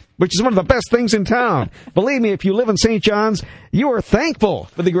program, which is one of the best things in town. Believe me, if you live in St. John's, you are thankful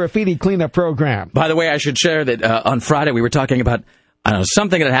for the graffiti cleanup program. By the way, I should share that on Friday we were talking about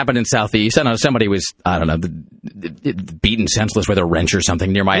something that happened in Southeast. I don't know, somebody was, beaten senseless with a wrench or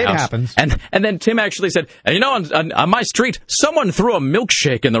something near my house. It happens. And then Tim actually said, and you know, on my street, someone threw a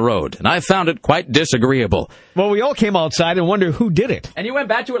milkshake in the road, and I found it quite disagreeable. Well, we all came outside and wondered who did it. And you went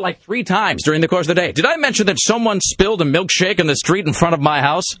back to it like 3 times during the course of the day. Did I mention that someone spilled a milkshake in the street in front of my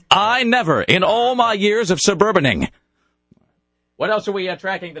house? I never, in all my years of suburbaning. What else are we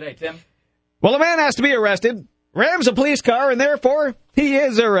tracking today, Tim? Well, a man has to be arrested. Rams a police car, and therefore, he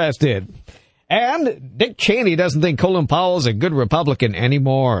is arrested. And Dick Cheney doesn't think Colin Powell's a good Republican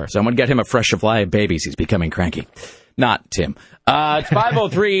anymore. Someone get him a fresh supply of babies. He's becoming cranky. Not Tim. It's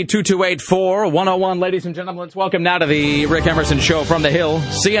 503-228-4101. Ladies and gentlemen, let's welcome now to the Rick Emerson Show from the Hill,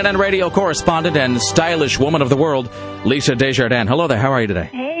 CNN radio correspondent and stylish woman of the world, Lisa Desjardins. Hello there. How are you today?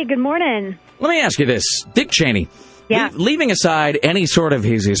 Hey, good morning. Let me ask you this. Dick Cheney. Yeah. Leaving aside any sort of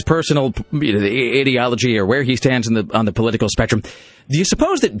his personal ideology or where he stands on the political spectrum, do you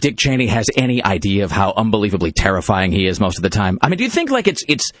suppose that Dick Cheney has any idea of how unbelievably terrifying he is most of the time? I mean, do you think like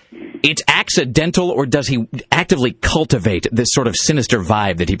it's accidental, or does he actively cultivate this sort of sinister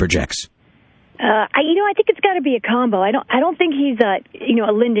vibe that he projects? I think it's got to be a combo. I don't think he's a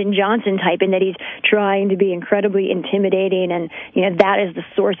Lyndon Johnson type in that he's trying to be incredibly intimidating and, that is the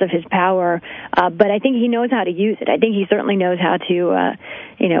source of his power. But I think he knows how to use it. I think he certainly knows how to,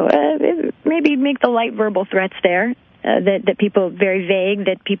 maybe make the light verbal threats there that people very vague,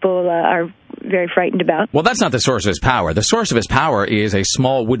 that people are very frightened about. Well, that's not the source of his power. The source of his power is a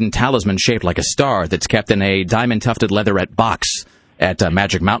small wooden talisman shaped like a star that's kept in a diamond-tufted leatherette box at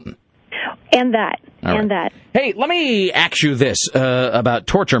Magic Mountain. And that. That. Hey, let me ask you this about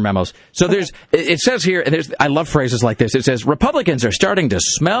torture memos. So it says here, I love phrases like this. It says, Republicans are starting to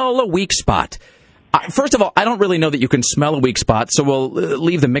smell a weak spot. First of all, I don't really know that you can smell a weak spot, so we'll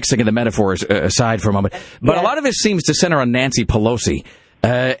leave the mixing of the metaphors aside for a moment. But a lot of it seems to center on Nancy Pelosi.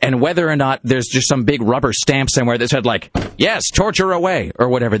 And whether or not there's just some big rubber stamp somewhere that said, like, yes, torture away, or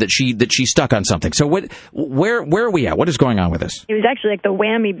whatever, that she stuck on something. So where are we at? What is going on with this? It was actually like the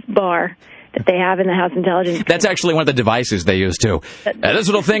whammy bar that they have in the House Intelligence. That's actually one of the devices they use, too. This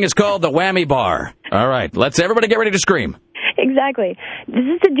little thing is called the whammy bar. All right, let's everybody get ready to scream. Exactly. This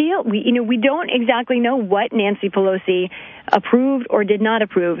is the deal. We don't exactly know what Nancy Pelosi approved or did not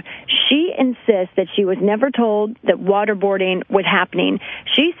approve. She insists that she was never told that waterboarding was happening.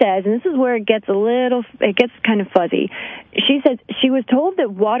 She says, and this is where it gets kind of fuzzy. She says she was told that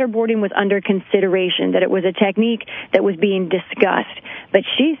waterboarding was under consideration, that it was a technique that was being discussed. But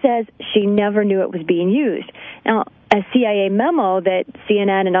she says she never knew it was being used. Now, a CIA memo that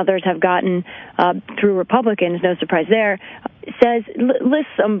CNN and others have gotten through Republicans, no surprise there,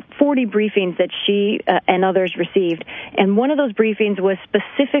 lists some 40 briefings that she and others received. And one of those briefings was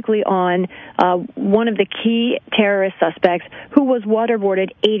specifically on one of the key terrorist suspects who was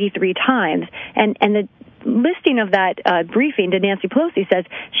waterboarded 83 times. And the listing of that briefing to Nancy Pelosi says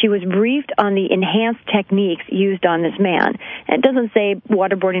she was briefed on the enhanced techniques used on this man. And it doesn't say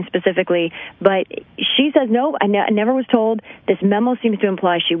waterboarding specifically, but she says, no, I never was told. This memo seems to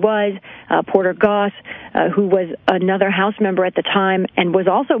imply she was. Porter Goss, who was another House member at the time and was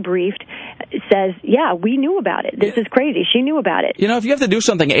also briefed, says, yeah, we knew about it. This is crazy. She knew about it. You know, if you have to do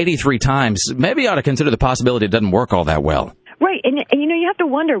something 83 times, maybe you ought to consider the possibility it doesn't work all that well. Right, and you know, you have to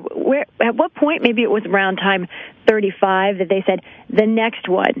wonder at what point, maybe it was around time 35 that they said the next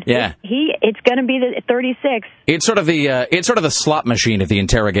one. Yeah, it's going to be the 36. It's sort of the slot machine of the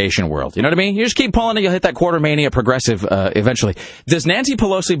interrogation world. You know what I mean? You just keep pulling it, you'll hit that quarter-mania progressive eventually. Does Nancy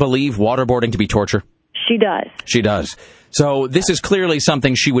Pelosi believe waterboarding to be torture? She does. She does. So this is clearly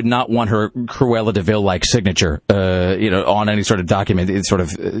something she would not want her Cruella de Vil-like signature, on any sort of document. It's sort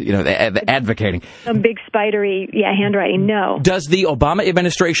of, advocating. Some big spidery, handwriting. No. Does the Obama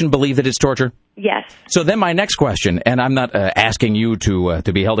administration believe that it's torture? Yes. So then my next question, and I'm not asking you to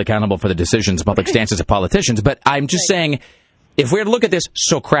be held accountable for the decisions, public stances of politicians, but I'm just saying, if we are to look at this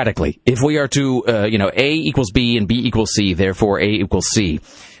Socratically, if we are to, A equals B and B equals C, therefore A equals C,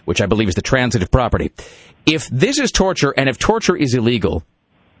 which I believe is the transitive property. If this is torture, and if torture is illegal,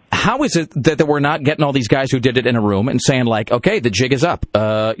 how is it that we're not getting all these guys who did it in a room and saying, like, okay, the jig is up.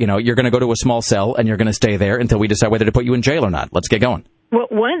 You're going to go to a small cell, and you're going to stay there until we decide whether to put you in jail or not. Let's get going. Well,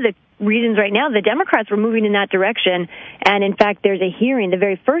 one of the reasons right now, the Democrats were moving in that direction, and in fact, there's a hearing, the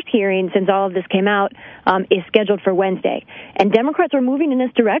very first hearing since all of this came out, is scheduled for Wednesday. And Democrats were moving in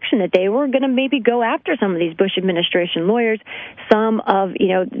this direction, that they were going to maybe go after some of these Bush administration lawyers. Some of,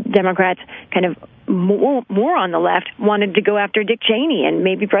 Democrats kind of more on the left wanted to go after Dick Cheney and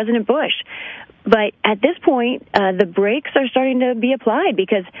maybe President Bush. But at this point, the brakes are starting to be applied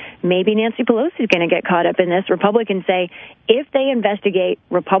because maybe Nancy Pelosi is going to get caught up in this. Republicans say if they investigate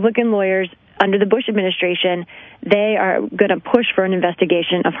Republican lawyers under the Bush administration, they are going to push for an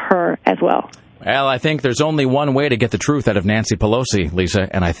investigation of her as well. Well, I think there's only one way to get the truth out of Nancy Pelosi, Lisa,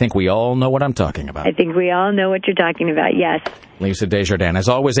 and I think we all know what I'm talking about. I think we all know what you're talking about, yes. Lisa Desjardins, as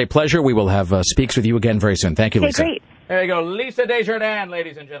always, a pleasure. We will have Speaks with you again very soon. Thank you, Lisa. Great. There you go, Lisa Desjardins,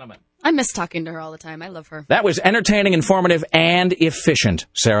 ladies and gentlemen. I miss talking to her all the time. I love her. That was entertaining, informative, and efficient,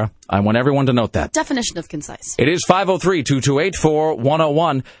 Sarah. I want everyone to note that. Definition of concise. It is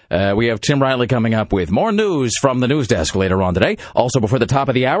 503-228-4101. We have Tim Riley coming up with more news from the news desk later on today. Also, before the top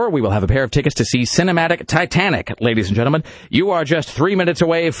of the hour, we will have a pair of tickets to see Cinematic Titanic. Ladies and gentlemen, you are just 3 minutes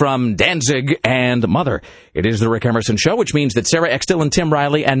away from Danzig and Mother. It is the Rick Emerson Show, which means that Sarah Extill and Tim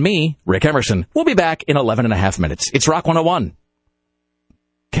Riley and me, Rick Emerson, will be back in 11 and a half minutes. It's Rock 101.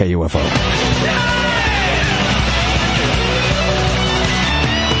 KUFO.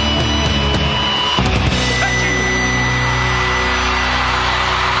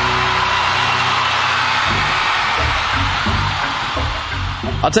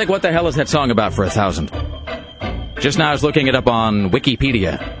 I'll take What the Hell Is That Song About for 1,000. Just now I was looking it up on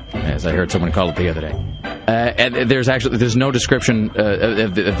Wikipedia, as I heard someone call it the other day. And there's no description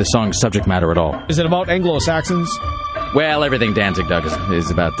of the song's subject matter at all. Is it about Anglo-Saxons? Well, everything Danzig Doug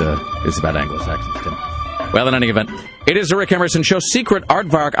is about Anglo-Saxons, Tim. Well, in any event, it is the Rick Emerson Show, Secret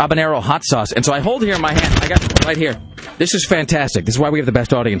Aardvark Habanero Hot Sauce. And so I hold here in my hand, I got it right here. This is fantastic. This is why we have the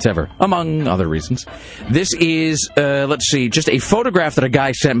best audience ever, among other reasons. This is, just a photograph that a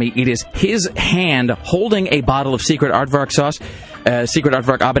guy sent me. It is his hand holding a bottle of Secret Aardvark sauce, Secret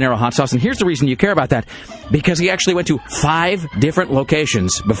Aardvark Habanero Hot Sauce. And here's the reason you care about that. Because he actually went to 5 different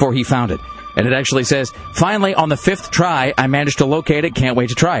locations before he found it. And it actually says, finally, on the 5th try, I managed to locate it. Can't wait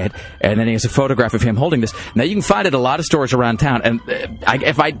to try it. And then he has a photograph of him holding this. Now, you can find it at a lot of stores around town. And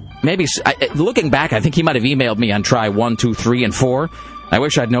looking back, I think he might have emailed me on try 1, 2, 3, and 4. I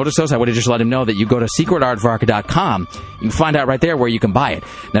wish I'd noticed those. I would have just let him know that you go to secretaardvark.com. You can find out right there where you can buy it.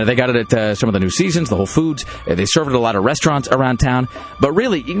 Now, they got it at some of the New Seasons, the Whole Foods. They serve it at a lot of restaurants around town. But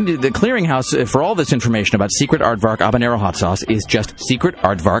really, the clearinghouse for all this information about Secret Aardvark Habanero Hot Sauce is just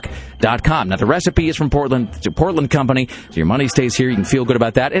secretaardvark.com. Now, the recipe is from Portland. It's a Portland company, so your money stays here. You can feel good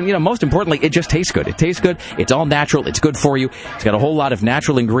about that. And, most importantly, it just tastes good. It tastes good. It's all natural. It's good for you. It's got a whole lot of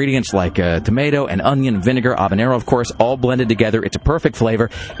natural ingredients like tomato and onion, vinegar, habanero, of course, all blended together. It's a perfect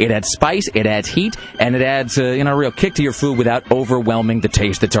flavor. It adds spice, it adds heat, and it adds a real kick to your food without overwhelming the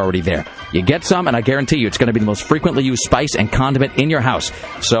taste that's already there. You get some, and I guarantee you it's going to be the most frequently used spice and condiment in your house.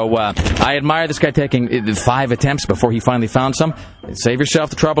 So I admire this guy taking 5 attempts before he finally found some. Save yourself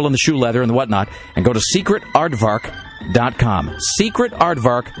the trouble and the shoe leather and the whatnot, and go to secretaardvark.com.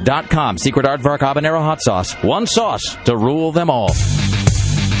 Secretaardvark.com. Secret Aardvark Habanero Hot Sauce. One sauce to rule them all.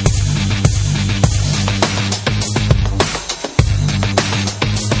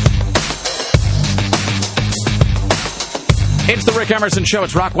 It's the Rick Emerson Show.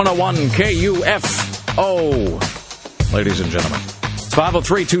 It's Rock 101 KUFO. Ladies and gentlemen, it's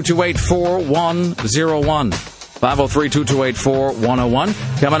 503-228-4101.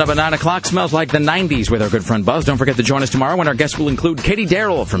 503-228-4101. Coming up at 9 o'clock, smells like the 90s with our good friend Buzz. Don't forget to join us tomorrow when our guests will include Katie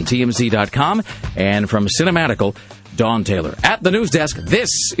Darrell from TMZ.com and from Cinematical, Dawn Taylor. At the news desk, this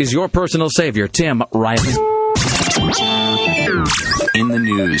is your personal savior, Tim Riley. In the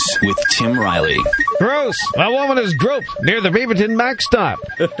news with Tim Riley. Gross. A woman is groped near the Beaverton Max stop.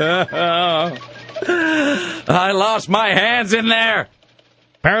 I lost my hands in there.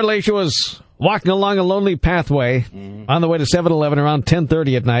 Apparently she was walking along a lonely pathway on the way to 7-Eleven around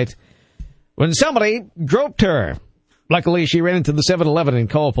 10:30 at night when somebody groped her. Luckily, she ran into the 7-Eleven and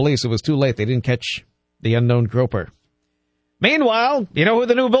called police. It was too late. They didn't catch the unknown groper. Meanwhile, you know who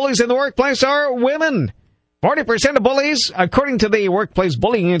the new bullies in the workplace are? Women. 40% of bullies, according to the Workplace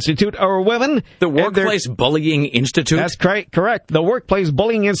Bullying Institute, are women. The Workplace Bullying Institute? That's correct. The Workplace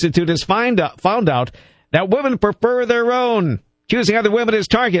Bullying Institute has found out that women prefer their own, choosing other women as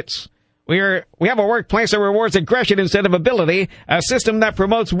targets. We have a workplace that rewards aggression instead of ability, a system that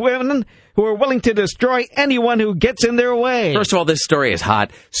promotes women who are willing to destroy anyone who gets in their way. First of all, this story is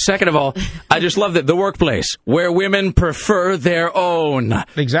hot. Second of all, I just love that the workplace where women prefer their own.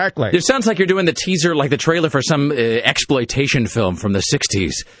 Exactly. It sounds like you're doing the teaser, like the trailer for some exploitation film from the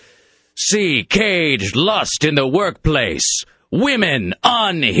 60s. See caged lust in the workplace. Women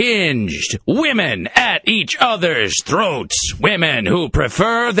unhinged. Women at each other's throats. Women who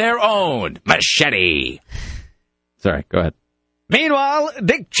prefer their own. Machete. Sorry, go ahead. Meanwhile,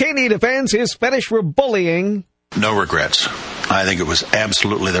 Dick Cheney defends his fetish for bullying. No regrets. I think it was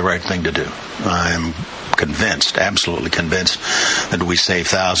absolutely the right thing to do. I'm convinced, absolutely convinced, that we saved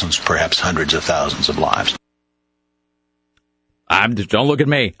thousands, perhaps hundreds of thousands of lives. Don't look at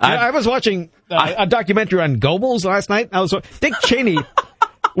me. I was watching a documentary on Goebbels last night. Dick Cheney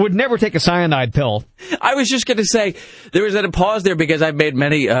would never take a cyanide pill. I was just going to say, there was a pause there because I've made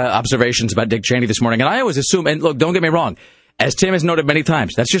many observations about Dick Cheney this morning, and I always assume, and look, don't get me wrong, as Tim has noted many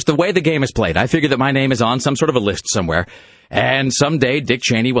times, that's just the way the game is played. I figure that my name is on some sort of a list somewhere, and someday Dick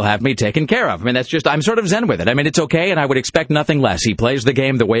Cheney will have me taken care of. I mean, I'm sort of zen with it. I mean, it's okay, and I would expect nothing less. He plays the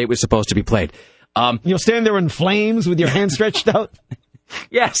game the way it was supposed to be played. You'll stand there in flames with your hands stretched out?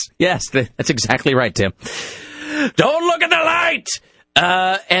 Yes, that's exactly right, Tim. Don't look at the light!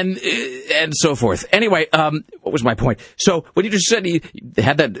 And so forth. Anyway, what was my point? So, when you just said you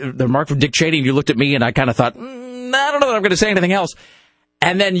had the remark from Dick Cheney, and you looked at me, and I kind of thought, I don't know that I'm going to say anything else.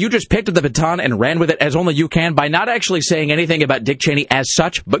 And then you just picked up the baton and ran with it as only you can by not actually saying anything about Dick Cheney as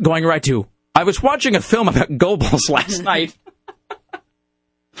such, but going right to, I was watching a film about Goebbels last night,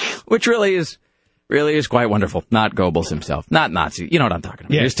 which really is quite wonderful. Not Goebbels himself. Not Nazi. You know what I'm talking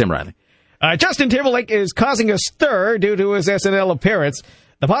about. Yeah. Here's Tim Riley. Justin Timberlake is causing a stir due to his SNL appearance.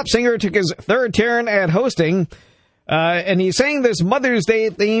 The pop singer took his third turn at hosting, and he's saying this Mother's Day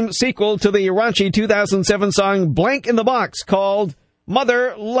theme sequel to the raunchy 2007 song Blank in the Box called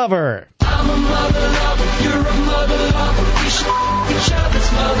Mother Lover. I'm a mother lover, you're a mother lover, each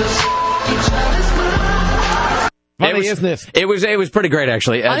other's mothers, each other's mothers. Funny, isn't it? It was pretty great,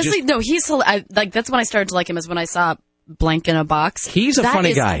 actually. Honestly, no, he's that's when I started to like him, is when I saw Blank in a Box. He's a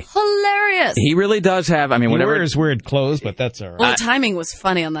funny guy. Hilarious. He really does have, he wears weird clothes, but that's all right. Well, the timing was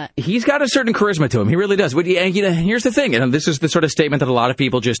funny on that. He's got a certain charisma to him. He really does. But here's the thing, and this is the sort of statement that a lot of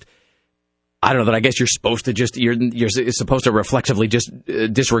people just, I don't know, that I guess you're supposed to you're supposed to reflexively just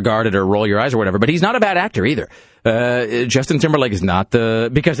disregard it or roll your eyes or whatever. But he's not a bad actor either. Justin Timberlake is not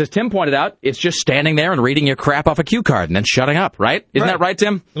because as Tim pointed out, it's just standing there and reading your crap off a cue card and then shutting up, right? Isn't that right,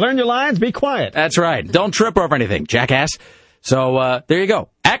 Tim? Learn your lines, be quiet. That's right. Don't trip over anything, jackass. So, there you go.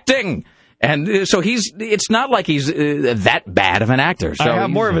 Acting! And so it's not like he's that bad of an actor. So I have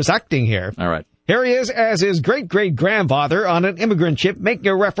more of his acting here. All right. Here he is as his great-great-grandfather on an immigrant ship, making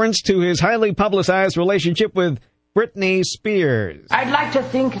a reference to his highly publicized relationship with Britney Spears. I'd like to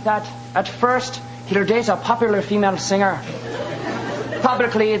think that at first he'll date a popular female singer.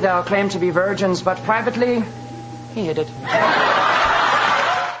 Publicly, they'll claim to be virgins, but privately, he hid it.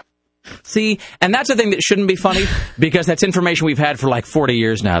 See, and that's the thing that shouldn't be funny, because that's information we've had for like 40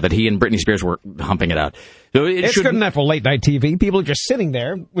 years now, that he and Britney Spears were humping it out. So it's good enough for late night TV. People are just sitting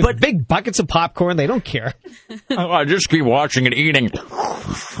there with big buckets of popcorn. They don't care. I just keep watching and eating.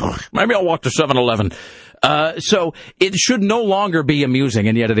 Maybe I'll walk to 7-Eleven. So it should no longer be amusing,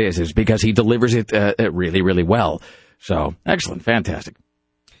 and yet it is. It's because he delivers it really, really well. So, excellent. Fantastic.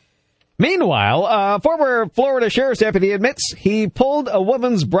 Meanwhile, former Florida sheriff's deputy admits he pulled a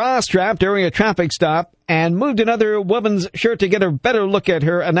woman's bra strap during a traffic stop and moved another woman's shirt to get a better look at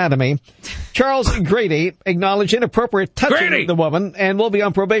her anatomy. Charles Grady acknowledged inappropriate touching the woman and will be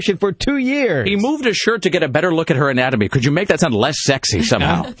on probation for 2 years. He moved a shirt to get a better look at her anatomy. Could you make that sound less sexy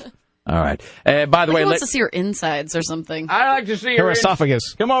somehow? All right. By the way, he wants to see her insides or something. I like to see her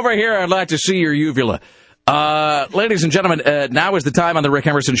esophagus. Come over here. I'd like to see your uvula. Ladies and gentlemen, now is the time on the Rick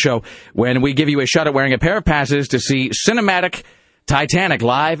Emerson Show when we give you a shot at wearing a pair of passes to see cinematic Titanic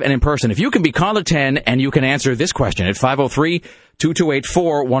live and in person. If you can be caller 10 and you can answer this question at 503-228-4101,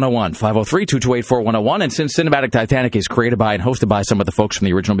 503-228-4101, and since Cinematic Titanic is created by and hosted by some of the folks from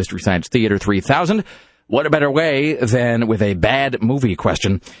the original Mystery Science Theater 3000, what a better way than with a bad movie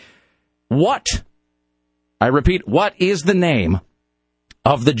question. I repeat, what is the name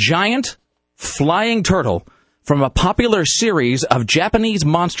of the giant flying turtle from a popular series of Japanese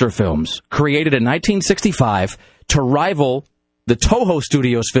monster films created in 1965 to rival the Toho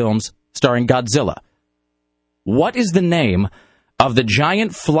Studios films starring Godzilla? What is the name of the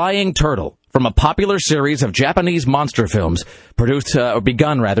giant flying turtle from a popular series of Japanese monster films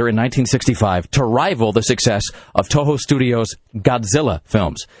begun in 1965 to rival the success of Toho Studios' Godzilla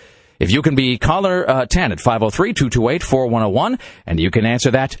films? If you can be caller 10 at 503-228-4101, and you can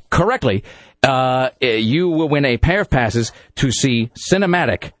answer that correctly, you will win a pair of passes to see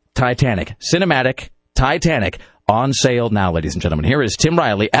Cinematic Titanic. Cinematic Titanic on sale now, ladies and gentlemen. Here is Tim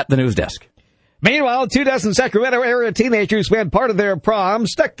Riley at the news desk. Meanwhile, 24 Sacramento area teenagers spent part of their prom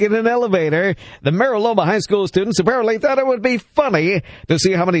stuck in an elevator. The Mariloma High School students apparently thought it would be funny to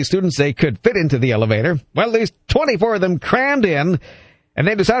see how many students they could fit into the elevator. Well, at least 24 of them crammed in, and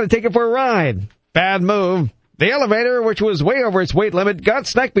they decided to take it for a ride. Bad move. The elevator, which was way over its weight limit, got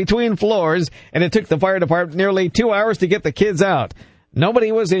stuck between floors, and it took the fire department nearly 2 hours to get the kids out.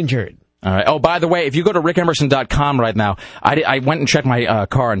 Nobody was injured. All right. Oh, by the way, if you go to rickemerson.com right now, I went and checked my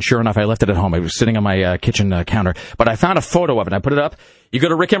car, and sure enough, I left it at home. It was sitting on my kitchen counter. But I found a photo of it, and I put it up. You go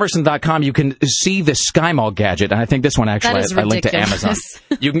to rickemerson.com, you can see the SkyMall gadget, and I think this one actually I linked to Amazon.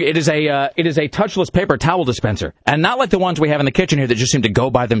 It is a touchless paper towel dispenser, and not like the ones we have in the kitchen here that just seem to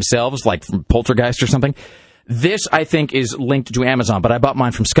go by themselves, like from Poltergeist or something. This, I think, is linked to Amazon, but I bought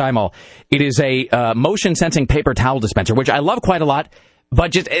mine from SkyMall. It is a motion-sensing paper towel dispenser, which I love quite a lot.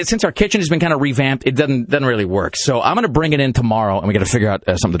 But just since our kitchen has been kind of revamped, it doesn't really work. So I'm going to bring it in tomorrow, and we got to figure out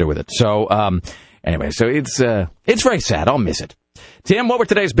something to do with it. So anyway, so it's very sad. I'll miss it. Tim, what were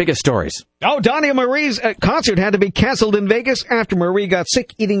today's biggest stories? Oh, Donnie Marie's concert had to be canceled in Vegas after Marie got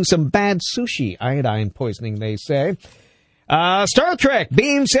sick eating some bad sushi. Iodine poisoning, they say. Star Trek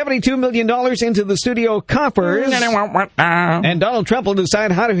beamed $72 million into the studio coffers. And Donald Trump will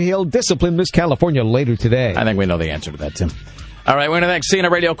decide how he'll discipline Miss California later today. I think we know the answer to that, Tim. All right, we're going to thank CNN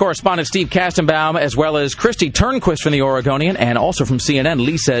radio correspondent Steve Kastenbaum, as well as Christy Turnquist from the Oregonian, and also from CNN,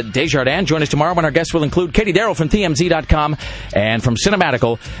 Lisa Desjardins. Join us tomorrow when our guests will include Katie Darrell from TMZ.com, and from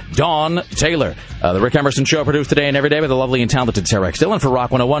Cinematical, Dawn Taylor. The Rick Emerson Show produced today and every day by the lovely and talented Sarah X. Dillon. For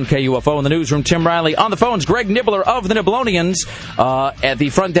Rock 101 KUFO in the newsroom, Tim Riley. On the phones, Greg Nibbler of the Nibblonians. At the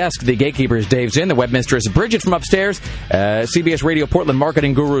front desk, the gatekeeper is Dave Zinn. The webmistress, Bridget from upstairs. CBS Radio Portland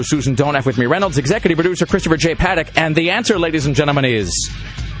marketing guru Susan Don't F with me Reynolds. Executive producer Christopher J. Paddock. And the answer, ladies and gentlemen, is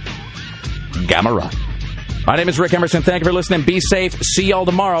Gamma Run. My name is Rick Emerson. Thank you for listening. Be safe. See y'all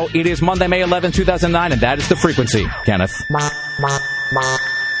tomorrow. It is Monday, May 11, 2009, and that is the frequency, Kenneth.